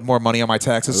saying I owed more money on my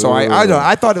taxes. So I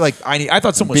thought I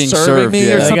thought someone was Being serving served, me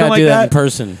yeah. or I something gotta like do that. in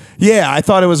person. Yeah, I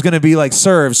thought it was going to be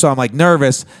served. So I'm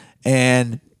nervous.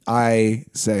 And I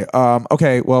say,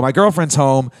 okay, well, my girlfriend's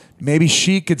home. Maybe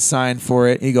she could sign for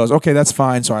it. He goes, okay, that's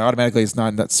fine. So I automatically, it's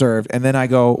not that served. And then I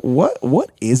go,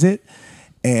 what is it?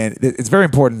 And it's very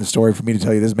important in the story for me to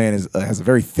tell you this man has a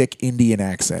very thick Indian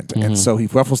accent. And so he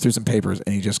ruffles through some papers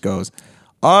and he just goes,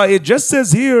 it just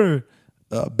says here,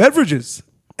 beverages.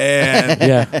 And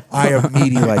Yeah. I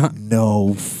immediately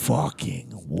no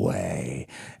fucking way.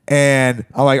 And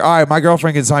I'm like, all right, my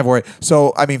girlfriend can sign for it.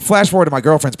 So, I mean, flash forward to my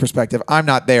girlfriend's perspective. I'm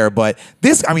not there, but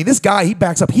this guy, he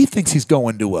backs up. He thinks he's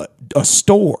going to a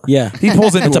store. Yeah. He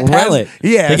pulls into It's a pallet.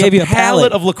 Yeah. They it's gave a you a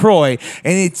pallet pallet. of LaCroix,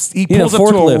 and he need a pulls up to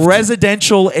a forklift.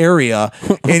 residential area,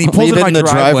 and he pulls Leave in it my in the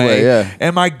driveway, yeah.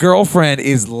 And my girlfriend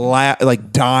is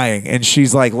like dying, and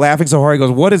she's like laughing so hard. He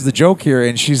goes, "What is the joke here?"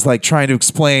 And she's like trying to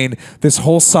explain this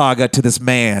whole saga to this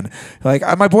man. Like,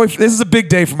 my boyfriend. This is a big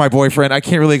day for my boyfriend. I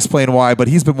can't really explain why, but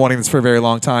he's been wanting this for a very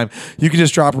long time. You can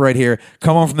just drop it right here.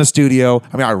 Come home from the studio.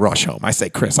 I mean, I rush home. I say,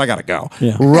 Chris, I gotta go.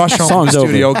 Yeah. Rush home from the Song's over.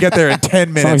 studio. Get there in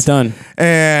 10 minutes. Song's done.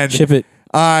 And Ship it.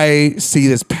 I see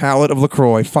this pallet of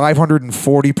LaCroix,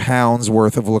 540 pounds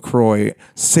worth of LaCroix,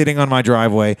 sitting on my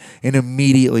driveway, and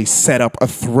immediately set up a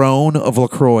throne of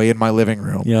LaCroix in my living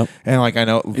room. Yep. And like, I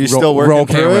know, You still working roll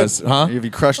through cameras, it? huh? Have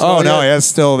you crushed it Oh all no, yet? yeah, it's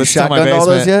still You in my shotgunned basement. all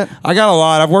those yet? I got a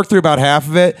lot. I've worked through about half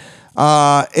of it.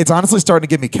 It's honestly starting to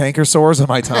give me canker sores on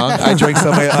my tongue. I drink so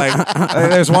many.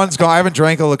 There's one. I haven't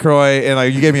drank a LaCroix, and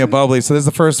like you gave me a bubbly. So this is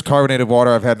the first carbonated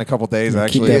water I've had in a couple days.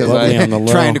 Actually, that bubbly on the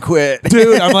low. Trying to quit.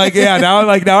 dude, I'm like, yeah. Now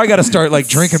I got to start like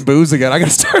drinking booze again. I got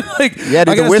to start like, Yeah, dude,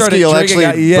 I gotta the whiskey start will drinking-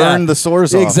 actually burn the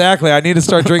sores off. Exactly. I need to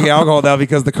start drinking alcohol now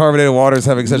because the carbonated water is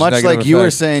having such a Much negative like you were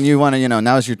effect. saying, you want to,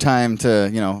 now's your time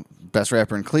to, best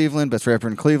rapper in Cleveland,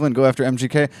 go after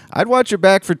MGK. I'd watch your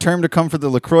back for Term to come for the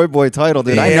LaCroix Boy title,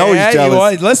 dude. I know Yeah, he's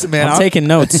jealous. you know, listen, man, I'm taking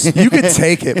notes. You can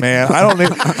take it, man. I don't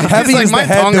need. Heavy like, is my the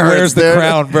head tongue that hurts wears the there.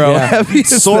 crown, bro. Yeah. Heavy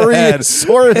is Sore the head.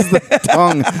 sore is the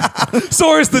tongue.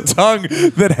 Sore is the tongue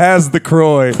that has the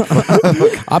Croix.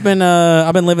 I've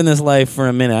been living this life for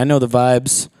a minute. I know the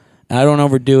vibes. I don't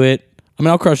overdo it. I mean,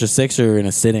 I'll crush a sixer in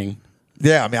a sitting.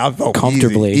 Yeah, I mean, I'll go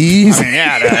Comfortably. Easy.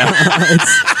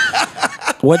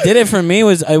 What did it for me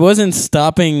was I wasn't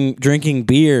stopping drinking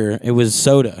beer. It was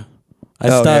soda.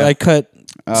 yeah. I cut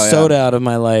yeah. soda out of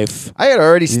my life. I had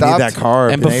already You need stopped. that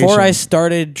carb. And before I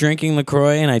started drinking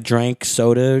LaCroix and I drank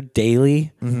soda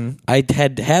daily, I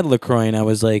had LaCroix and I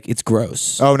was like, it's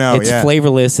gross. Oh, no, it's yeah.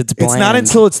 flavorless. It's bland. It's not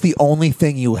until it's the only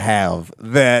thing you have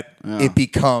that it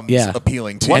becomes Yeah.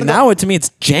 appealing to you. And now to me, it's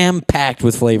jam packed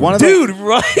with flavor. One of the- Dude,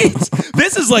 right?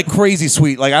 This is like crazy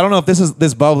sweet. Like, I don't know if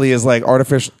this bubbly is like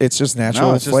artificial. It's just natural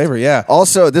No, it's just- flavor. Yeah.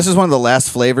 Also, this is one of the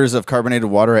last flavors of carbonated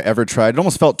water I ever tried. It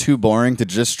almost felt too boring to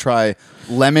just try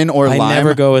lemon or I lime.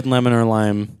 never go with lemon or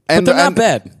lime. But they're not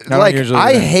bad. I don't Like, usually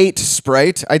I do that. hate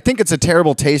Sprite. I think it's a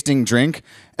terrible tasting drink.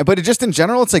 But it just in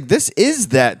general, it's like, this is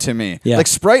that to me. Yeah. Like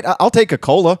Sprite, I'll take a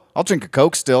cola. I'll drink a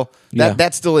Coke still. Yeah.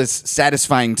 That still is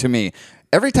satisfying to me.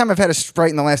 Every time I've had a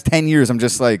Sprite in the last 10 years, I'm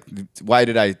just like, why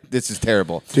did this is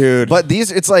terrible. Dude. But these,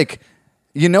 it's like,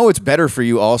 it's better for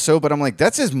you also, but I'm like,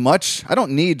 that's as much, I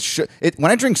don't need,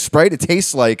 when I drink Sprite, it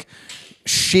tastes like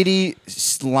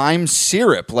shitty lime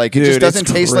syrup. Like, it Dude, just doesn't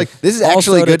it's taste great. like, this is All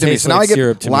actually soda good to me. tastes So now like I get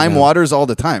syrup to me lime now. waters all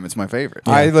the time. It's my favorite.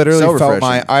 I literally So felt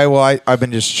refreshing. I've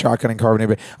been just shotgunning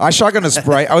carbonated. I shotgunned a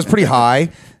Sprite. I was pretty high.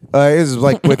 It was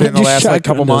like within the You last like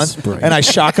couple shotgunned a months, Sprite. and I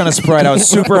shotgunned a Sprite. I was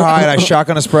super high, and I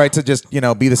shotgunned a Sprite to just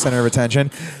be the center of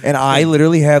attention. And I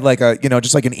literally had like a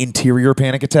just like an interior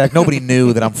panic attack. Nobody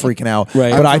knew that I'm freaking out,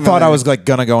 Right. But I'm I thought I familiar. was like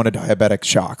gonna go into diabetic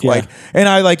shock. Yeah. Like, and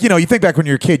I like you think back when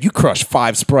you're a kid, you crush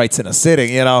 5 Sprites in a sitting,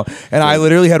 and I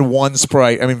literally had one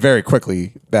Sprite. I mean, very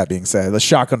quickly. That being said, the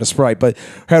shotgun to Sprite, but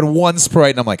had one Sprite,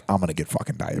 and I'm like, I'm gonna get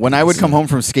fucking diabetes. When I would come home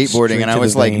from skateboarding Straight and I to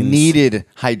was the like veins. needed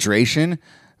hydration,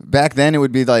 back then it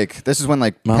would be like, this is when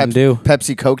like Mountain Dew.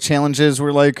 Pepsi Coke challenges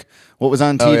were like what was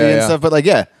on TV Oh, yeah, and yeah. stuff. But like,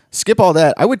 yeah, skip all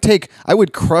that. I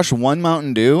would crush one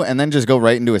Mountain Dew and then just go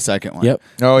right into a second one. Yep.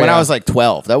 Oh, when yeah. I was like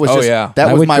 12, that was Oh, just yeah. that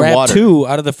I was would my grab water. 2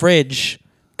 out of the fridge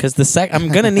because I'm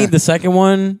gonna need the second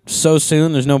one so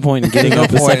soon. There's no point in getting up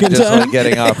the point second just time. like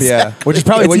getting up, yeah. Which is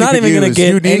probably It's what you not could even gonna use.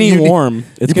 get You need- any you need- warm.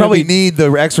 It's You gonna probably be- need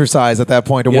the exercise at that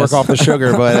point to Yes. work off the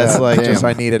sugar, but that's like Damn. just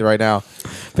I need it right now.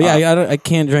 But yeah, I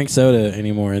can't drink soda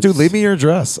anymore. Dude, leave me your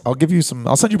address. I'll give you some.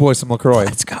 I'll send you boys some LaCroix.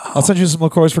 Let's go. I'll send you some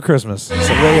LaCroix for Christmas. So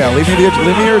yeah, leave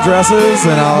me your addresses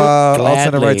and I'll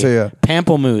send it right to you.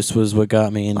 Pamplemousse was what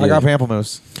got me into I got it.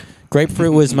 pamplemousse.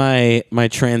 Grapefruit was my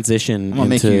transition I'm gonna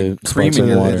make into you cream in sparkling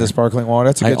your- water. Into sparkling water.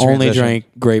 That's a I good only transition. drank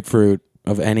grapefruit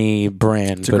of any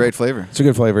brand. It's a great flavor. It's a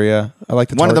good flavor. Yeah, I like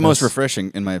the One of the most tartness.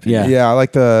 refreshing in my opinion. Yeah. Yeah, I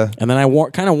like the. And then I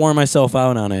kind of wore myself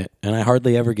out on it, and I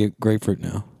hardly ever get grapefruit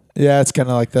now. Yeah, it's kind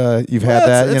of like the. You've had Well,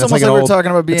 that. it's It's almost like an like we're old,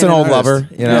 talking about being It's an an old artist. lover.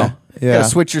 You know. You Yeah. gotta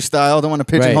switch your style. Don't want to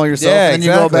pigeonhole Right. yourself, Yeah, and then you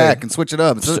go exactly. back and switch it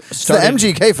up. It's the started-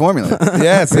 MGK formula.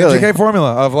 Yeah, it's the Really. MGK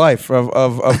formula of life of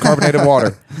carbonated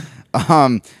water.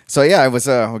 So yeah,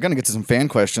 we're gonna get to some fan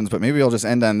questions, but maybe I'll just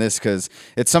end on this because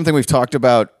it's something we've talked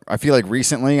about. I feel like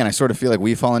recently, and I sort of feel like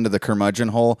we fall into the curmudgeon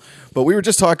hole. But we were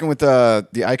just talking with the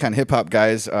Icon Hip Hop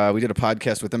guys. We did a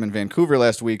podcast with them in Vancouver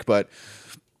last week, but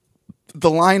the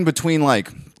line between like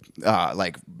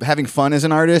having fun as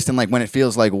an artist and like when it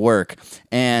feels like work,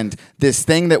 and this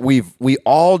thing that we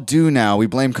all do now. We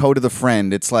blame Code of the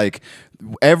Friend. It's like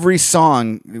every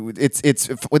song.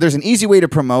 There's an easy way to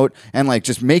promote and like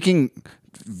just making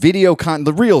video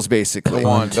the reels basically.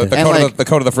 The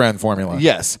Code of the Friend formula.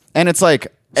 Yes, and it's like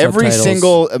every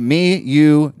single me,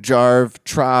 you, Jarv,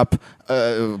 Trop,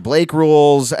 Blake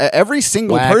Rules, every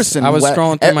single Wax. person. I was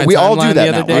scrolling through my we all do timeline that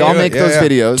the now. other day. We all make those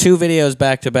videos. 2 videos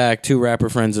back to back. 2 rapper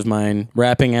friends of mine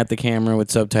rapping at the camera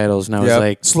with subtitles, and I was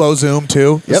like, slow zoom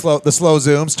too. Yep. The slow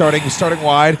zoom starting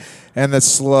wide and the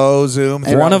slow zoom.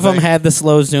 one of them had the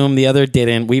slow zoom, the other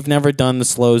didn't. We've never done the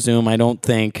slow zoom, I don't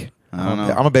think. I don't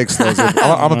know. I'm a big slow zoom.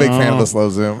 I'm a big fan of the slow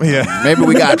zoom. Yeah. Maybe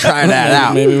we gotta try that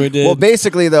out. Maybe we did. Well,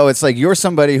 basically, though, it's like you're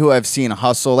somebody who I've seen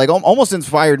hustle, like almost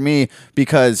inspired me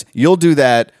because you'll do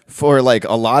that for like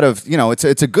a lot of,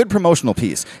 it's a good promotional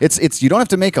piece. It's you don't have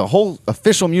to make a whole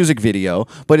official music video,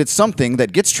 but it's something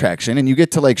that gets traction and you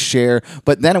get to like share.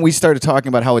 But then we started talking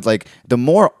about how it's like the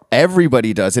more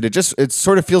everybody does it, it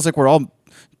sort of feels like we're all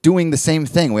doing the same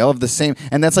thing. We all have the same,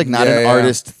 and that's like not an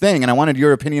artist thing. And I wanted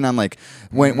your opinion on like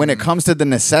when it comes to the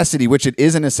necessity, which it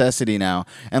is a necessity now,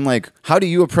 and like how do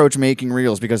you approach making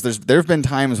reels? Because there've been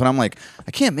times when I'm like,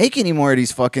 I can't make any more of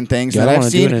these fucking things. Yeah, that I don't I've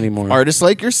wanna do seen it anymore. artists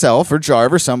like yourself or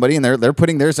Jarv or somebody, and they're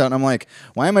putting theirs out, and I'm like,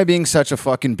 why am I being such a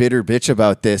fucking bitter bitch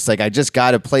about this? Like I just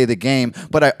got to play the game,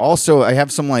 but I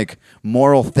have some like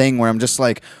moral thing where I'm just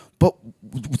like, but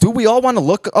do we all want to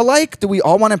look alike? Do we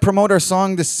all want to promote our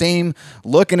song the same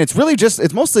look? And it's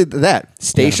mostly that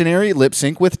stationary lip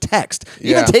sync with text.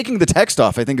 Even taking the text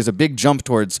off, I think, is a big jump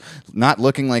towards not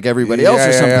looking like everybody else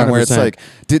or something. Where it's like,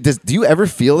 do you ever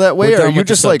feel that way, or are you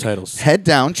just like head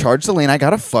down, charge the lane? I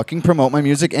gotta fucking promote my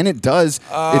music, and it does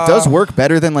work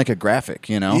better than like a graphic,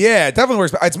 Yeah, it definitely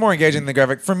works. It's more engaging than the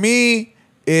graphic. For me,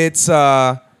 it's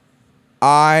for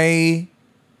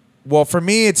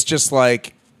me, it's just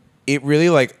like. It really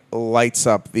like lights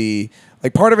up the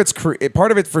like part of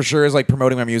it for sure is like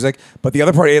promoting my music, but the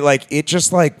other part it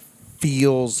just like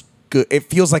feels good. It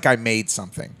feels like I made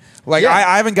something. Like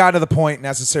I haven't gotten to the point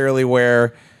necessarily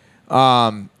where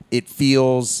it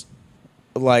feels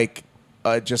like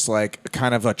just like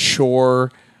kind of a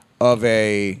chore of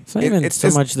a. It's not even so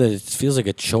much that it feels like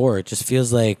a chore. It just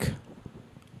feels like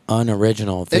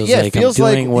unoriginal. It feels like I'm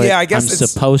doing what I guess I'm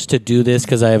supposed to do this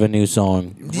because I have a new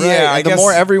song. Yeah, the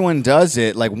more everyone does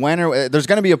it, like there's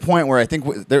going to be a point where I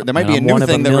think there might be a new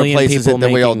thing that replaces it that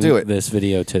we all do it. This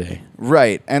video today,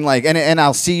 right? And like, and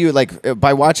I'll see you like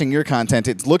by watching your content.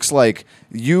 It looks like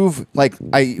you've like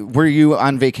were you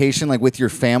on vacation like with your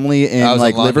family in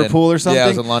like Liverpool or something? Yeah, I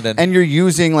was in London. And you're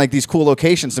using like these cool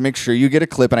locations to make sure you get a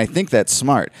clip. And I think that's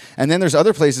smart. And then there's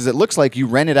other places it looks like you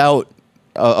rented out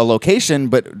a location,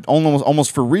 but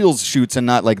almost for reels shoots and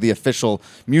not like the official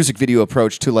music video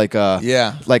approach to like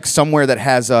like somewhere that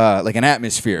has like an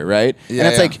atmosphere, right? Yeah, and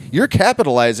it's like you're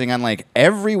capitalizing on like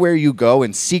everywhere you go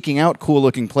and seeking out cool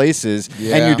looking places,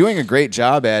 and you're doing a great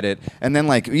job at it. And then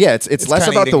like it's less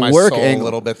about the work angle a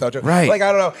little bit though, right? Like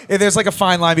I don't know, there's like a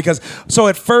fine line because so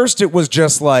at first it was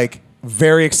just like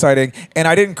very exciting, and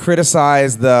I didn't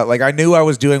criticize I knew I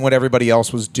was doing what everybody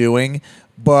else was doing,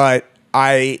 but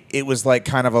it was like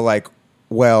kind of a like,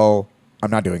 well,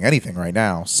 I'm not doing anything right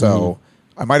now, so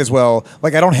I might as well,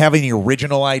 like I don't have any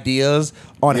original ideas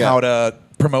on how to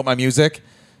promote my music,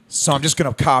 so I'm just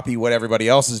going to copy what everybody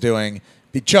else is doing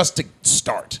just to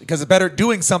start, because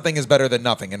doing something is better than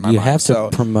nothing in my mind. You have to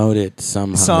promote it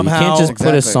somehow. You Somehow. can't just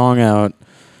put a song out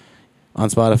on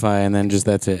Spotify and then just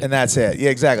that's it. And that's it. Yeah,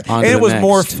 exactly. On And to it the was next.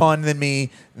 more fun than me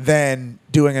than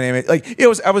doing an image. Like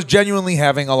I was genuinely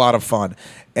having a lot of fun,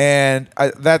 and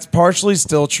that's partially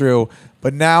still true.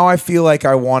 But now I feel like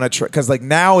I want to try, because like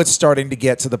now it's starting to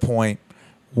get to the point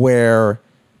where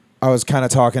I was kind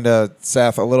of talking to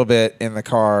Seth a little bit in the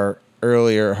car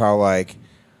earlier, how like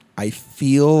I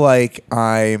feel like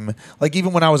I'm like,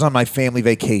 even when I was on my family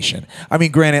vacation, I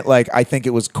mean, granted, like I think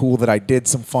it was cool that I did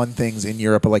some fun things in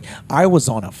Europe, but like I was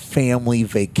on a family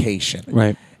vacation,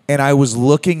 Right. And I was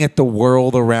looking at the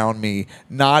world around me,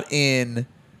 not in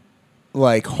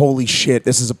like, holy shit,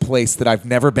 this is a place that I've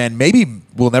never been, maybe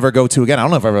will never go to again. I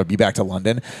don't know if I'll ever be back to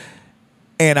London.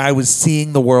 And I was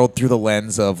seeing the world through the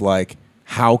lens of like,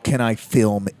 how can I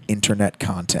film internet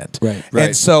content? Right.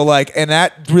 And so like, and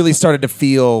that really started to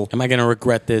feel, Am I going to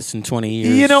regret this in 20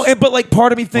 years? but like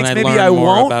part of me thinks When I maybe learn I more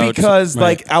won't, about- because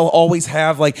right. like I'll always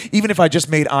have like, even if I just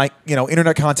made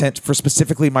internet content for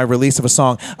specifically my release of a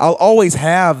song, I'll always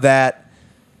have that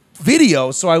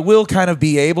video, so I will kind of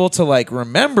be able to like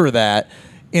remember that.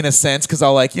 in a sense, because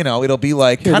I'll like, it'll be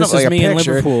like Here, kind this of like is a me in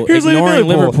picture. Liverpool, Here's ignoring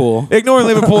Liverpool. ignoring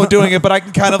Liverpool and doing it, but I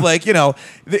can kind of like,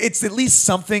 it's at least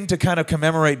something to kind of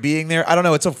commemorate being there. I don't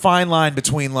know. It's a fine line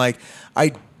between like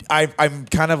I'm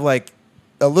kind of like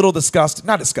a little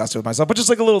not disgusted with myself, but just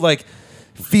like a little like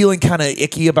feeling kind of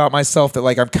icky about myself that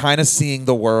like I'm kind of seeing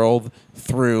the world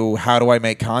through how do I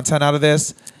make content out of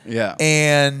this. Yeah.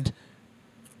 And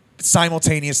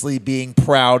simultaneously being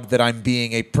proud that I'm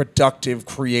being a productive,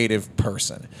 creative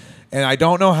person. And I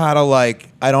don't know how to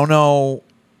I don't know.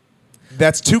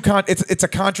 That's it's a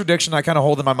contradiction I kind of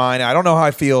hold in my mind. I don't know how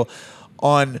I feel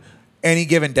on any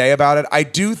given day about it. I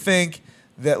do think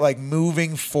that like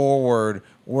moving forward,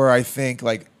 where I think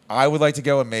like I would like to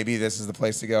go, and maybe this is the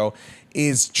place to go,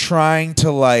 is trying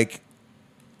to like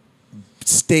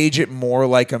stage it more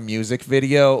like a music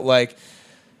video, like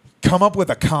come up with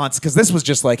a concept, because this was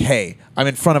just like, hey, I'm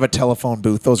in front of a telephone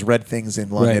booth, those red things in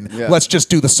London. Right, yeah. Let's just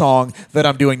do the song that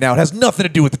I'm doing now. It has nothing to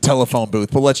do with the telephone booth,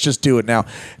 but let's just do it now.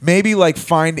 Maybe like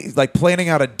planning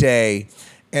out a day,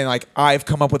 and like I've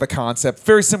come up with a concept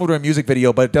very similar to a music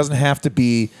video, but it doesn't have to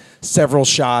be several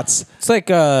shots. It's like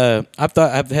I've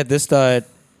had this thought.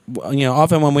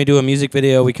 Often when we do a music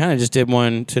video, we kind of just did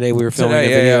one today. We were filming a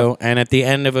video, and at the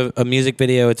end of a music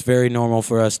video, it's very normal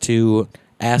for us to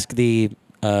ask the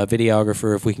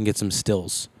videographer if we can get some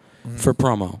stills for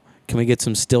promo. Can we get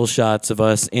some still shots of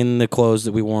us in the clothes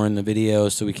that we wore in the video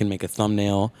so we can make a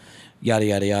thumbnail, yada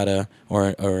yada yada,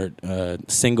 or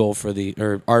single for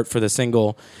or art for the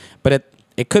single. But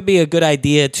it could be a good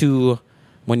idea to,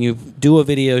 when you do a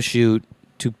video shoot,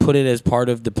 to put it as part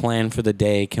of the plan for the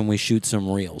day. Can we shoot some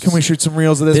reels? Can we shoot some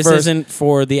reels of this This verse? isn't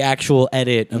for the actual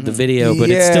edit of the video, but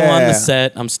it's still on the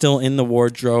set. I'm still in the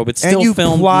wardrobe. It's still and you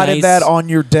filmed plotted nice. that on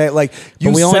your day, like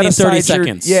you we only set need 30 aside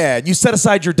seconds. you set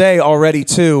aside your day already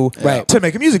too, Right. to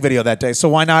make a music video that day. So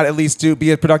why not at least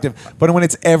be productive? But when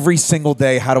it's every single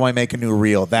day, how do I make a new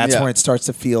reel? That's when it starts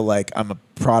to feel like I'm a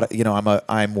product.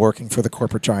 I'm working for the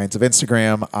corporate giants of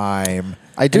Instagram.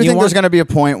 I do think there's going to be a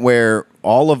point where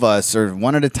all of us, or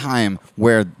one at a time,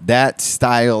 where that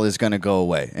style is going to go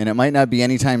away, and it might not be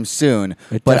anytime soon.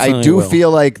 But I do feel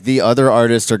like the other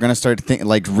artists are going to start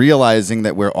realizing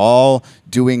that we're all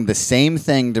doing the same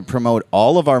thing to promote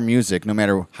all of our music, no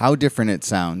matter how different it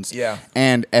sounds. Yeah.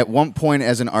 And at one point,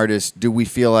 as an artist, do we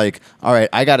feel like, all right,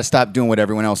 I got to stop doing what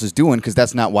everyone else is doing because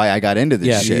that's not why I got into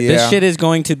this shit. This shit is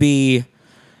going to be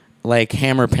like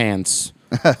Hammer Pants.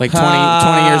 Like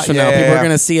 20 years from now, people are going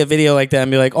to see a video like that and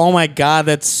be like, oh my God,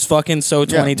 that's fucking so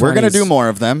 2020. We're going to do more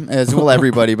of them, as will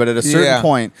everybody. But at a certain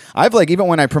point, I've even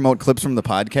when I promote clips from the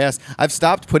podcast, I've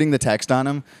stopped putting the text on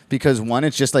them because one,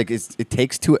 it's just like, it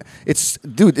takes two. It's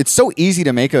so easy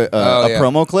to make a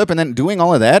promo clip, and then doing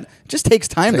all of that just takes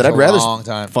time that I'd rather. Long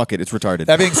time. Fuck it, it's retarded.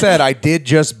 That being said, I did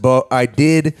just book,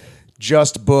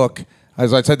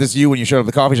 as I said this to you when you showed up at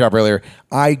the coffee shop earlier,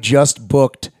 I just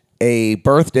booked a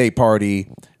birthday party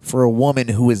for a woman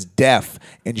who is deaf,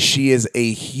 and she is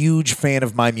a huge fan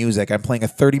of my music. I'm playing a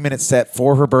 30-minute set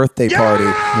for her birthday party.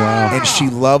 Wow. And she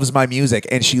loves my music,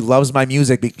 she's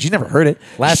never heard it.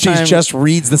 She just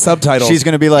reads the subtitles. She's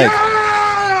going to be like,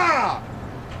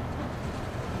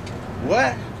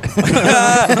 what?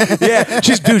 Yeah,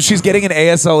 she's getting an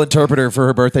ASL interpreter for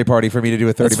her birthday party for me to do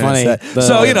a 30-minute set.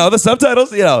 So the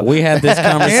subtitles, we had this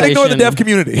conversation. And ignore the deaf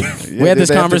community. We had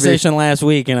this conversation last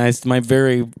week, and my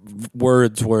very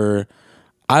words were,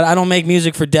 I don't make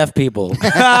music for deaf people.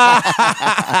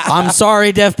 I'm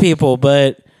sorry, deaf people,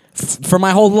 but for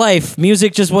my whole life,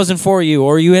 music just wasn't for you,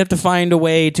 or you have to find a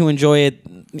way to enjoy it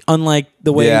unlike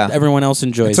the way everyone else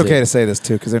enjoys it. It's okay to say this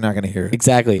too, because they're not going to hear it.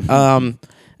 Exactly.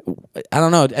 I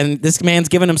don't know. And this man's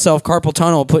giving himself carpal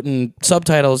tunnel, putting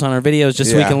subtitles on our videos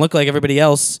just so he can look like everybody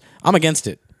else. I'm against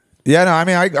it. Yeah, no, I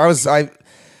mean,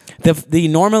 The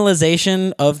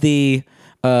normalization of the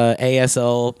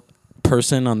ASL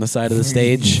person on the side of the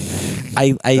stage,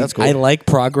 I like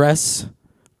progress,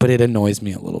 but it annoys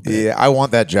me a little bit. Yeah, I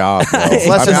want that job. I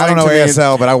don't know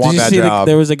ASL, but I want that job.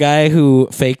 There was a guy who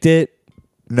faked it.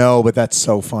 No, but that's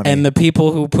so funny. And the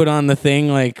people who put on the thing,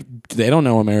 they don't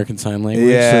know American Sign Language.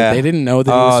 Yeah. So they didn't know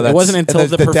that it wasn't until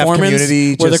the performance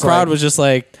where the crowd was just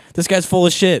like, this guy's full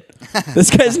of shit. This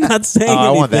guy's not saying anything.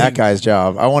 I want that guy's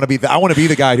job. I want to be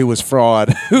the guy who was fraud,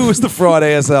 who was the fraud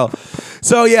ASL.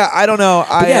 So yeah, I don't know.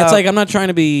 It's like, I'm not trying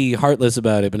to be heartless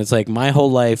about it, but it's like my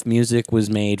whole life, music was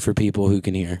made for people who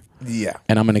can hear. Yeah.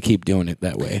 And I'm going to keep doing it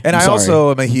that way. And I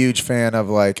also am a huge fan of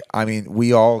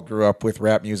we all grew up with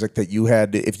rap music that you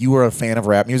had, if you were a fan of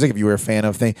rap music, if you were a fan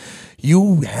of things,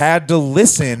 you had to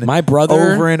listen my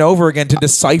brother, over and over again to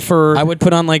decipher. I would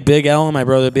put on Big L, and my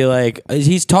brother would be like,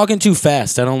 he's talking too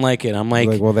fast. I don't like it. I'm like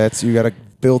well, you got to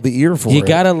build the ear for You it.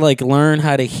 gotta like learn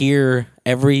how to hear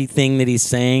everything that he's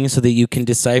saying so that you can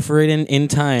decipher it in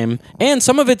time. And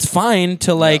some of it's fine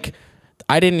to like.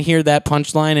 I didn't hear that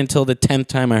punchline until the 10th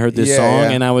time I heard this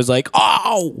song, and I was like,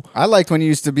 "Oh!" I liked when you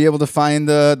used to be able to find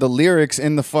the lyrics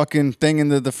in the fucking thing in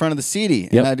the front of the CD,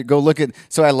 and I'd go look at.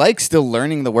 So I like still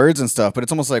learning the words and stuff, but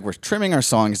it's almost like we're trimming our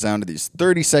songs down to these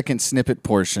 30-second snippet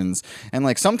portions, and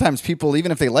like sometimes people, even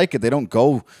if they like it, they don't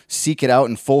go seek it out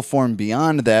in full form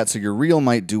beyond that. So your reel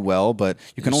might do well, but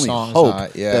you can only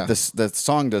hope that the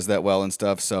song does that well and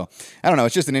stuff. So I don't know.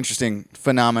 It's just an interesting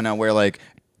phenomena where like.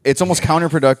 It's almost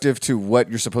counterproductive to what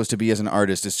you're supposed to be as an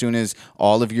artist. As soon as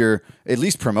all of your, at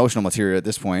least promotional material at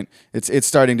this point, it's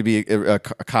starting to be a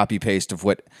copy paste of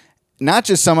what, not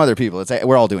just some other people. It's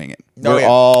we're all doing it. We're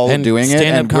all doing it,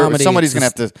 and comedy, somebody's gonna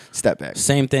have to step back.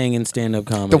 Same thing in stand-up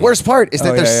comedy. The worst part is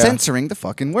that they're censoring the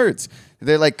fucking words.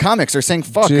 They're like comics are saying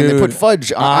fuck, and they put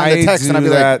fudge on the text, and I'd be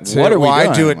like, what are we doing?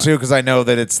 I do it too because I know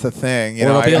that it's the thing. You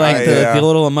know, it'll be like the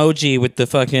little emoji with the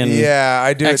fucking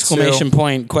I do exclamation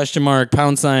point, question mark,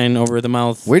 pound sign over the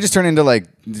mouth. We just turn into like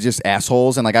just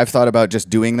assholes, and like I've thought about just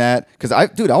doing that because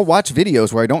I'll watch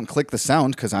videos where I don't click the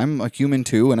sound because I'm a human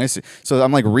too, and so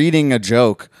I'm like reading a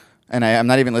joke. And I'm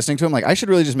not even listening to him. Like I should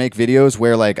really just make videos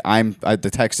where like the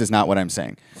text is not what I'm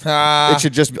saying. It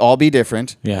should just all be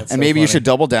different. Yeah, and maybe you should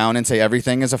double down and say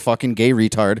everything is a fucking gay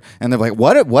retard. And they're like,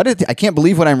 what? I can't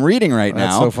believe what I'm reading right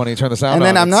now. That's so funny. You turn the sound and on.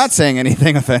 then I'm not saying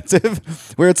anything offensive.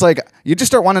 Where it's like you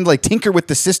just start wanting to like tinker with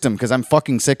the system because I'm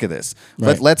fucking sick of this.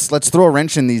 Right. Let's throw a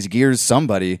wrench in these gears.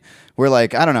 Somebody. We're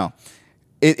like I don't know.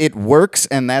 It works,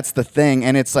 and that's the thing.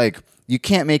 And it's like. You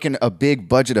can't make a big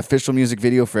budget official music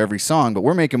video for every song, but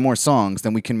we're making more songs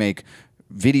than we can make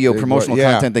video promotional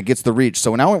content that gets the reach.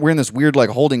 So now we're in this weird like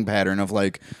holding pattern of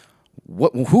like,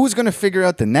 who's going to figure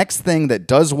out the next thing that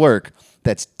does work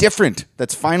that's different,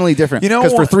 that's finally different? You know,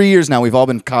 because for 3 years now we've all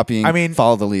been copying.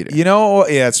 Follow the leader. You know,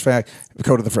 it's fact.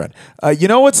 Go to the friend. You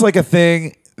know what's like a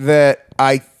thing that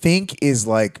I think is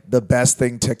like the best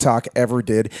thing TikTok ever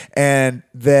did, and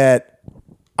that.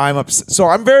 I'm upset. So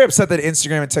I'm very upset that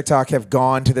Instagram and TikTok have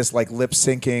gone to this like lip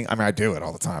syncing. I mean, I do it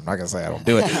all the time. I'm not gonna say I don't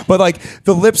do it, but like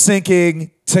the lip syncing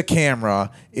to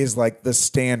camera is like the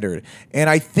standard.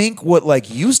 And I think what like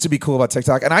used to be cool about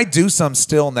TikTok, and I do some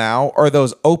still now, are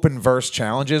those open verse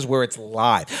challenges where it's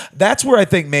live. That's where I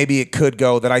think maybe it could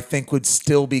go. That I think would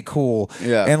still be cool.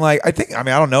 Yeah. And like I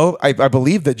don't know. I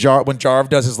believe that when Jarv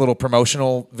does his little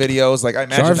promotional videos, like I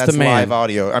imagine Jarv's that's the man. live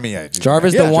audio. I mean, yeah, Jarv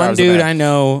is the one dude I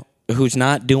know who's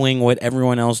not doing what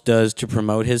everyone else does to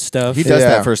promote his stuff. He does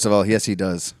that, first of all. Yes, he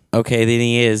does. Okay, then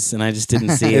he is, and I just didn't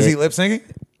see it. Is he lip syncing?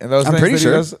 I'm pretty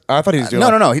sure. I thought he was doing.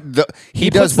 No. He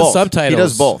does puts the both. subtitles. He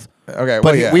does both. Okay,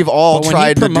 but we've all But when tried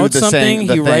he to do promotes the something, same.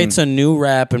 he writes a new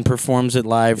rap and performs it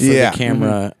live for the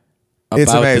camera.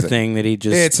 It's about amazing. the thing that he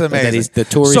just It's amazing. that the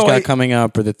tour he's got coming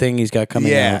up or the thing he's got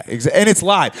coming out. And it's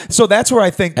live. So that's where I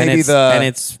think maybe and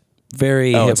it's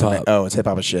very hip hop. It's hip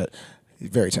hop as shit.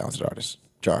 Very talented artist.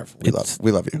 Jarv,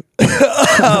 we love you.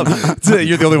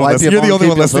 You're the only one listening. You're the only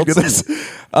one listening to this.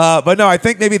 But no, I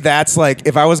think maybe that's like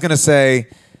if I was gonna say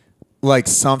like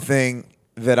something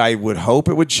that I would hope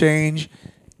it would change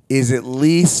is at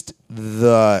least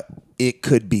it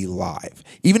could be live.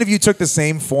 Even if you took the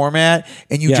same format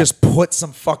and you just put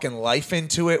some fucking life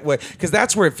into it, because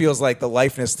that's where it feels like the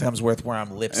lifeness comes with where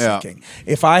I'm lip syncing.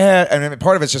 Yeah. If I had, I mean,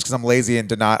 part of it's just because I'm lazy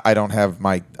and I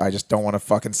just don't want to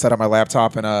fucking set up my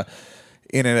laptop in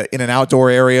an outdoor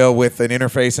area with an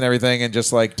interface and everything and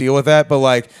just like deal with that. But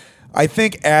like, I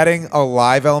think adding a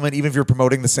live element, even if you're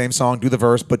promoting the same song, do the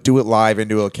verse, but do it live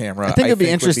into a camera. I think it'd be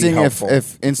interesting if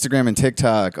Instagram and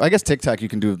TikTok, I guess TikTok you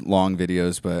can do long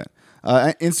videos, but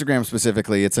Instagram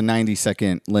specifically, it's a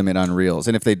 90-second limit on Reels.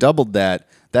 And if they doubled that,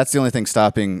 that's the only thing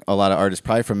stopping a lot of artists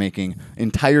probably from making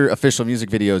entire official music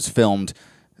videos filmed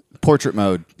portrait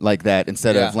mode like that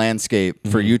instead of landscape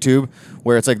for YouTube,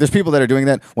 where it's like there's people that are doing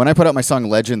that. When I put out my song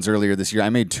Legends earlier this year, I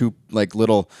made 2 like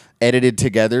little edited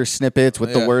together snippets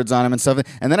with the words on them and stuff.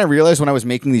 And then I realized when I was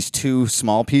making these 2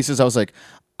 small pieces, I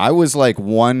was like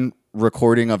one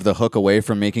recording of the hook away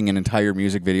from making an entire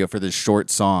music video for this short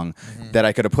song that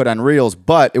I could have put on Reels,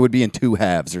 but it would be in 2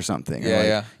 halves or something.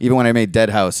 Even when I made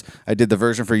Dead House, I did the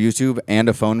version for YouTube and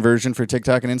a phone version for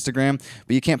TikTok and Instagram,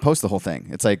 but you can't post the whole thing.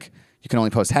 It's like you can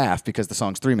only post half because the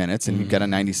song's 3 minutes and you've got a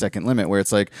 90-second limit, where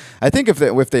it's like, I think if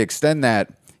they extend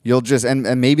that, you'll just,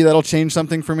 and maybe that'll change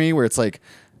something for me, where it's like,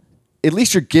 at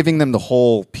least you're giving them the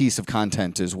whole piece of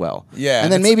content as well. Yeah.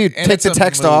 And then maybe take the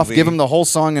text off, give them the whole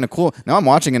song in a cool... Now I'm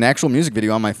watching an actual music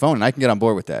video on my phone, and I can get on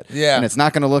board with that. Yeah. And it's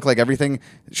not going to look like everything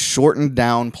shortened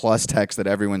down plus text that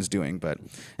everyone's doing. But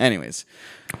anyways...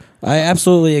 I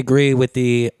absolutely agree with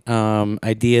the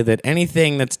idea that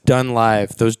anything that's done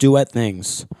live, those duet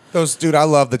things, Dude, I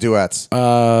love the duets.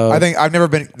 I think I've never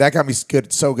been. That got me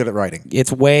so good at writing. it's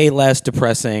way less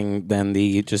depressing than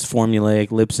the just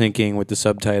formulaic lip syncing with the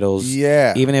subtitles.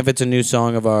 Yeah. Even if it's a new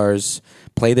song of ours,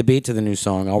 play the beat to the new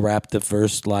song. I'll rap the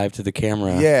verse live to the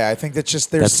camera. Yeah, I think that's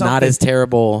just there's That's something. not as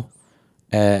terrible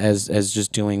as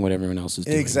just doing what everyone else is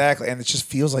doing. Exactly, and it just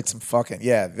feels like some fucking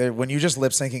when you just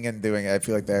lip syncing and doing it, I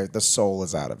feel like the soul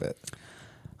is out of it.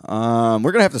 We're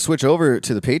gonna have to switch over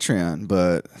to the Patreon,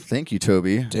 but thank you,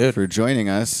 Toby, Dude. for joining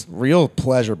us. Real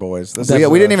pleasure, boys. This So, is,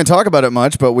 we didn't even talk about it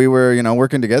much, but we were,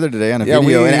 working together today on a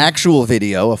video, an actual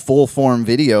video, a full form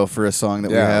video for a song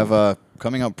that we have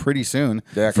coming out pretty soon.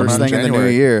 Yeah, first coming thing out in the new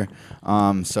January. year.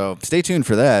 So stay tuned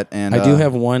for that. And I do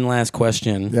have one last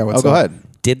question. Yeah, what's go up? ahead.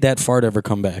 Did that fart ever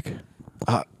come back?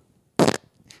 Let's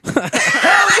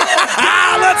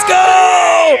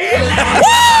go!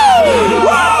 Woo!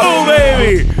 Woo,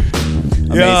 baby!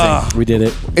 Amazing. We did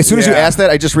it. As soon as you Yeah. asked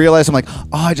that, I just realized I'm like,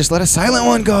 I just let a silent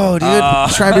one go, dude.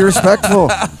 Just trying to be respectful.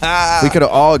 We could have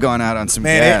all gone out on some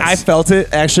Man, I gas. felt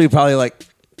it actually probably like.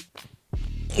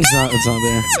 It's not there.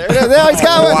 There it is. There he's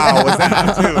coming. Wow, was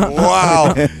that dude?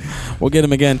 Wow. We'll get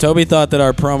him again. Toby thought that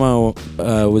our promo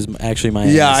was actually my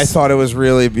Yeah, ass. I thought it was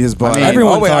really his butt.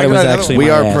 Everyone thought it was actually We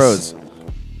my are ass. pros.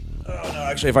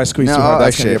 Actually, if I squeeze No, too hard,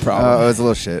 that's shit. gonna be a problem. It was a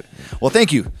little shit. Well,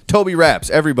 thank you, Toby Raps,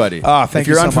 everybody. Thank if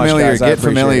you're you so much, unfamiliar, guys. I get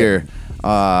appreciate familiar.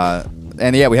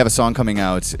 And yeah, we have a song coming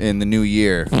out in the new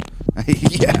year.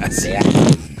 Yes.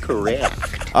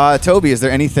 Correct. Toby, is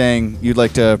there anything you'd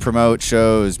like to promote?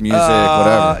 Shows, music,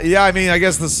 whatever. Yeah, I mean, I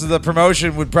guess the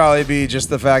promotion would probably be just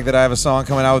the fact that I have a song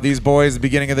coming out with these boys at the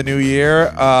beginning of the new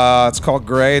year. It's called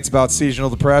Gray. It's about seasonal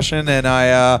depression, and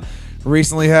I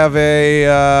recently have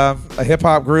a hip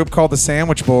hop group called the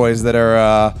Sandwich Boys that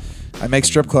are I make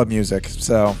strip club music.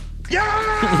 So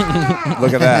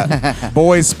look at that.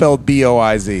 Boys spelled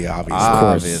B-O-I-Z,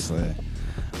 obviously.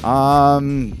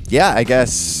 Yeah, I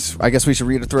guess we should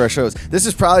read it through our shows. This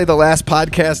is probably the last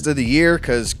podcast of the year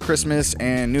because Christmas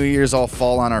and New Year's all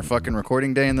fall on our fucking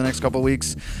recording day in the next couple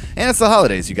weeks, and it's the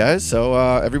holidays, you guys. So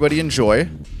everybody enjoy,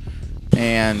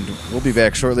 and we'll be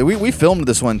back shortly. We filmed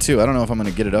this one too. I don't know if I'm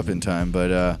gonna get it up in time,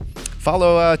 but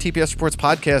follow TPS Reports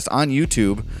Podcast on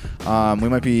YouTube. We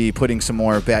might be putting some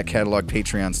more back catalog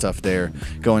Patreon stuff there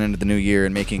going into the new year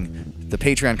and making the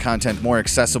Patreon content more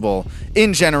accessible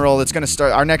in general. It's going to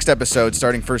start our next episode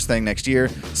starting first thing next year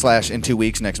 / in 2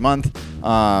 weeks next month.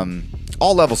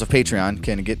 All levels of Patreon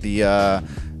can get the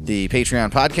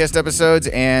Patreon podcast episodes,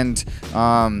 and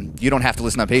you don't have to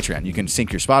listen on Patreon. You can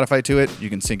sync your Spotify to it. You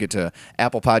can sync it to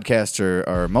Apple Podcasts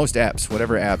or most apps,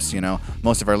 whatever apps,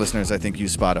 most of our listeners, I think,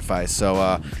 use Spotify.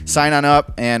 So sign on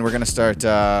up, and we're going to start,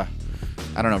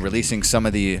 releasing some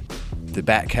of the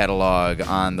back catalog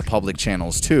on the public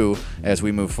channels too as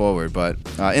we move forward. But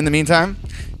in the meantime,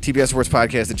 TBS Sports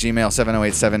Podcast at Gmail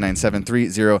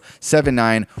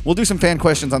 708-797-3079. We'll do some fan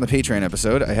questions on the Patreon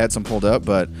episode. I had some pulled up,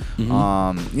 but just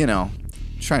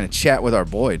trying to chat with our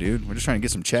boy, dude. We're just trying to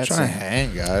get some chats. Trying to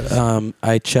hang, guys.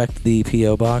 I checked the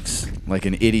P.O. box like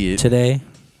an idiot today,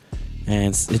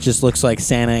 and it just looks like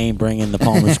Santa ain't bringing the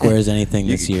Palmer Squares anything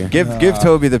this year. Give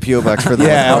Toby the P.O. box for the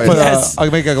Yeah, LaCroix.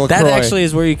 I'll make a LaCroix. That actually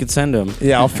is where you could send them.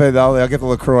 Yeah, I'll get the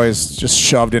LaCroix just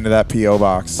shoved into that P.O.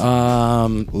 box.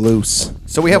 Loose.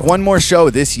 So we have one more show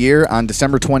this year on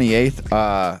December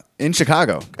 28th in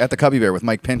Chicago at the Cubby Bear with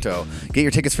Mike Pinto. Get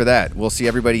your tickets for that. We'll see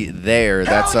everybody there.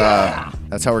 That's how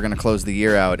we're going to close the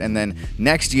year out. And then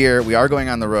next year, we are going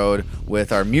on the road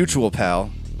with our mutual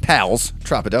pals,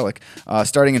 Tropidelic.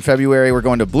 Starting in February, we're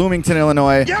going to Bloomington,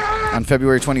 Illinois on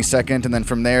February 22nd. And then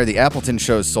from there, the Appleton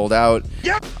show's sold out.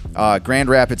 Grand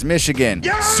Rapids, Michigan.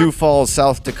 Sioux Falls,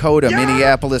 South Dakota.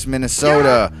 Minneapolis,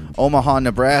 Minnesota. Omaha,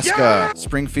 Nebraska.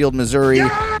 Springfield, Missouri.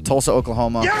 Tulsa,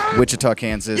 Oklahoma. Wichita,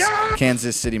 Kansas.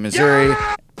 Kansas City, Missouri.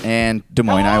 And Des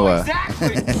Moines, Iowa.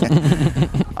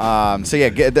 So yeah,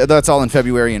 that's all in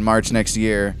February and March next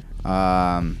year.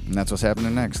 And that's what's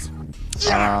happening next.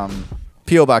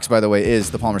 P.O. Box, by the way,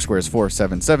 is the Palmer Squares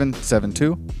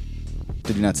 47772.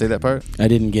 Did you not say that part? I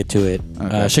didn't get to it.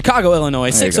 Okay. Chicago,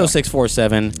 Illinois, There you go.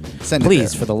 60647. Send it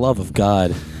Please, there. for the love of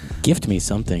God, gift me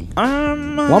something.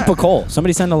 Lump of coal.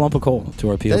 Somebody send a lump of coal to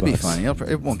our P.O. That'd be box. funny.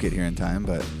 It won't get here in time,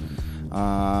 but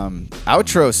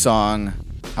outro song.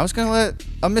 I was gonna let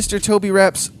Mr.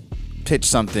 TobyRaps pitch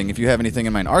something if you have anything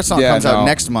in mind. Our song comes out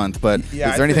next month, but is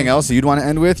there anything else that you'd want to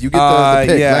end with? You get the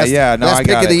pick. Yeah, last I pick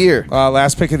got of the year.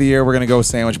 Last pick of the year, we're gonna go with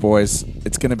Sandwich Boys.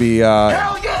 It's gonna be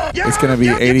It's gonna be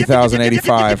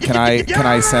 80,085. Can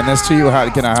I send this to you? How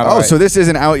do I? So this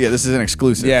isn't out yet. This is an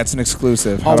exclusive. Yeah, it's an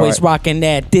exclusive. How Always rocking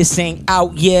that. This ain't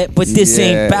out yet, but this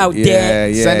ain't about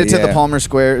that. Send it to the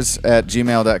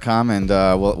palmersquares@gmail.com and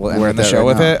we'll end We're in the show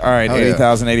with it. All right,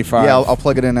 80,085. Yeah, I'll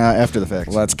plug it in after the fact.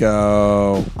 Let's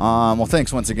go. Well,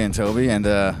 thanks once again, Toby, and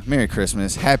Merry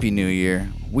Christmas, Happy New Year.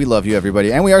 We love you,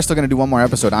 everybody, and we are still going to do one more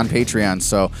episode on Patreon.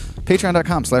 So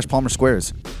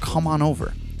patreon.com/palmersquares. Come on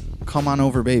over,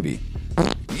 baby.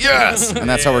 Yes, and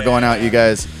that's how we're going out, you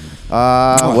guys.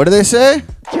 What do they say?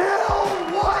 Kill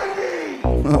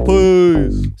Whitey!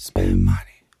 Please. Spend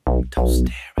money. Don't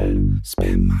stare at him.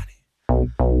 Spend money.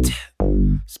 Tip.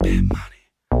 Spend money.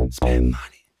 Spend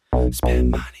money.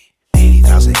 Spend money.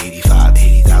 80,085,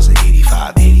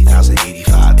 80,085,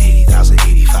 80,085,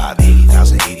 80,085,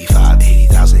 80,085,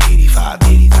 80,085,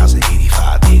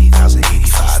 80,085,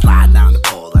 80,085. Slide down the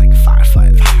pole like a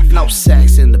firefighter. No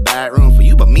sex in the bedroom for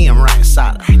you, but me, I'm right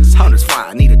inside her. Hundreds fly,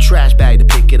 I need a trash bag to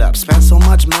pick it up. Spend so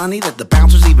much money that the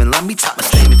bouncers even let me top my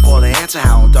stay before they answer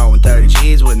how I'm throwing 30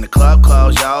 G's when the club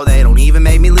closed, yo, they don't even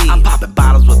make me leave. I'm popping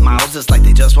bottles with models just like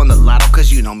they just won the lotto,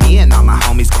 cause you know me and all my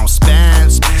homies gon'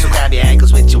 spend. So grab your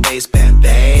ankles with your waistband,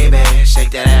 baby. Shake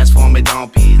that ass for me,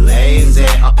 don't be lazy.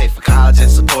 I'll pay for college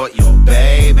and support your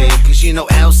baby, cause you know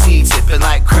LC tipping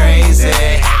like crazy.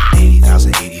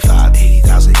 80,085,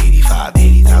 80,085,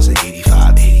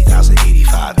 80,085, 80,085,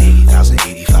 80,085,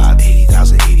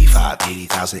 80,085,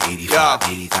 80,085,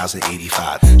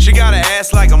 80,085. She got an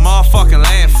ass like a motherfucking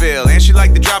landfill, and she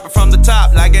like to drop it from the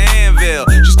top like an anvil.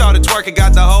 She started twerking,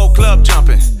 got the whole club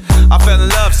jumping. I fell in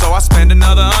love, so I spent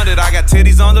another 100. I got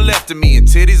titties on the left of me and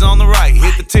titties on the right.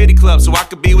 Hit the titty club so I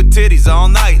could be with titties all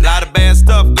night. Lot of bad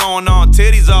stuff going on,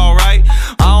 titties alright.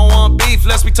 I don't want beef,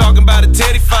 let's be talking about a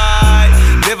titty fight.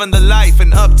 Living the life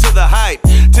and up to the hype.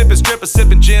 Tipping stripper,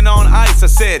 sipping gin on ice. I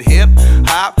said hip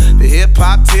hop, the hip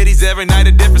hop titties every night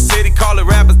a different city. Call it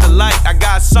rappers delight. I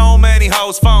got so many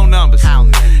hoes' phone numbers.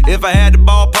 If I had the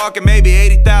ballpark it, maybe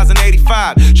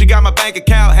 80,085. She got my bank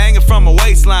account hanging from her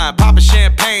waistline, popping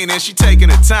champagne and she taking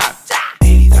her time.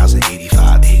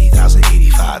 80,085,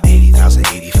 80,085,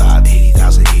 80,085,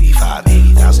 80,085.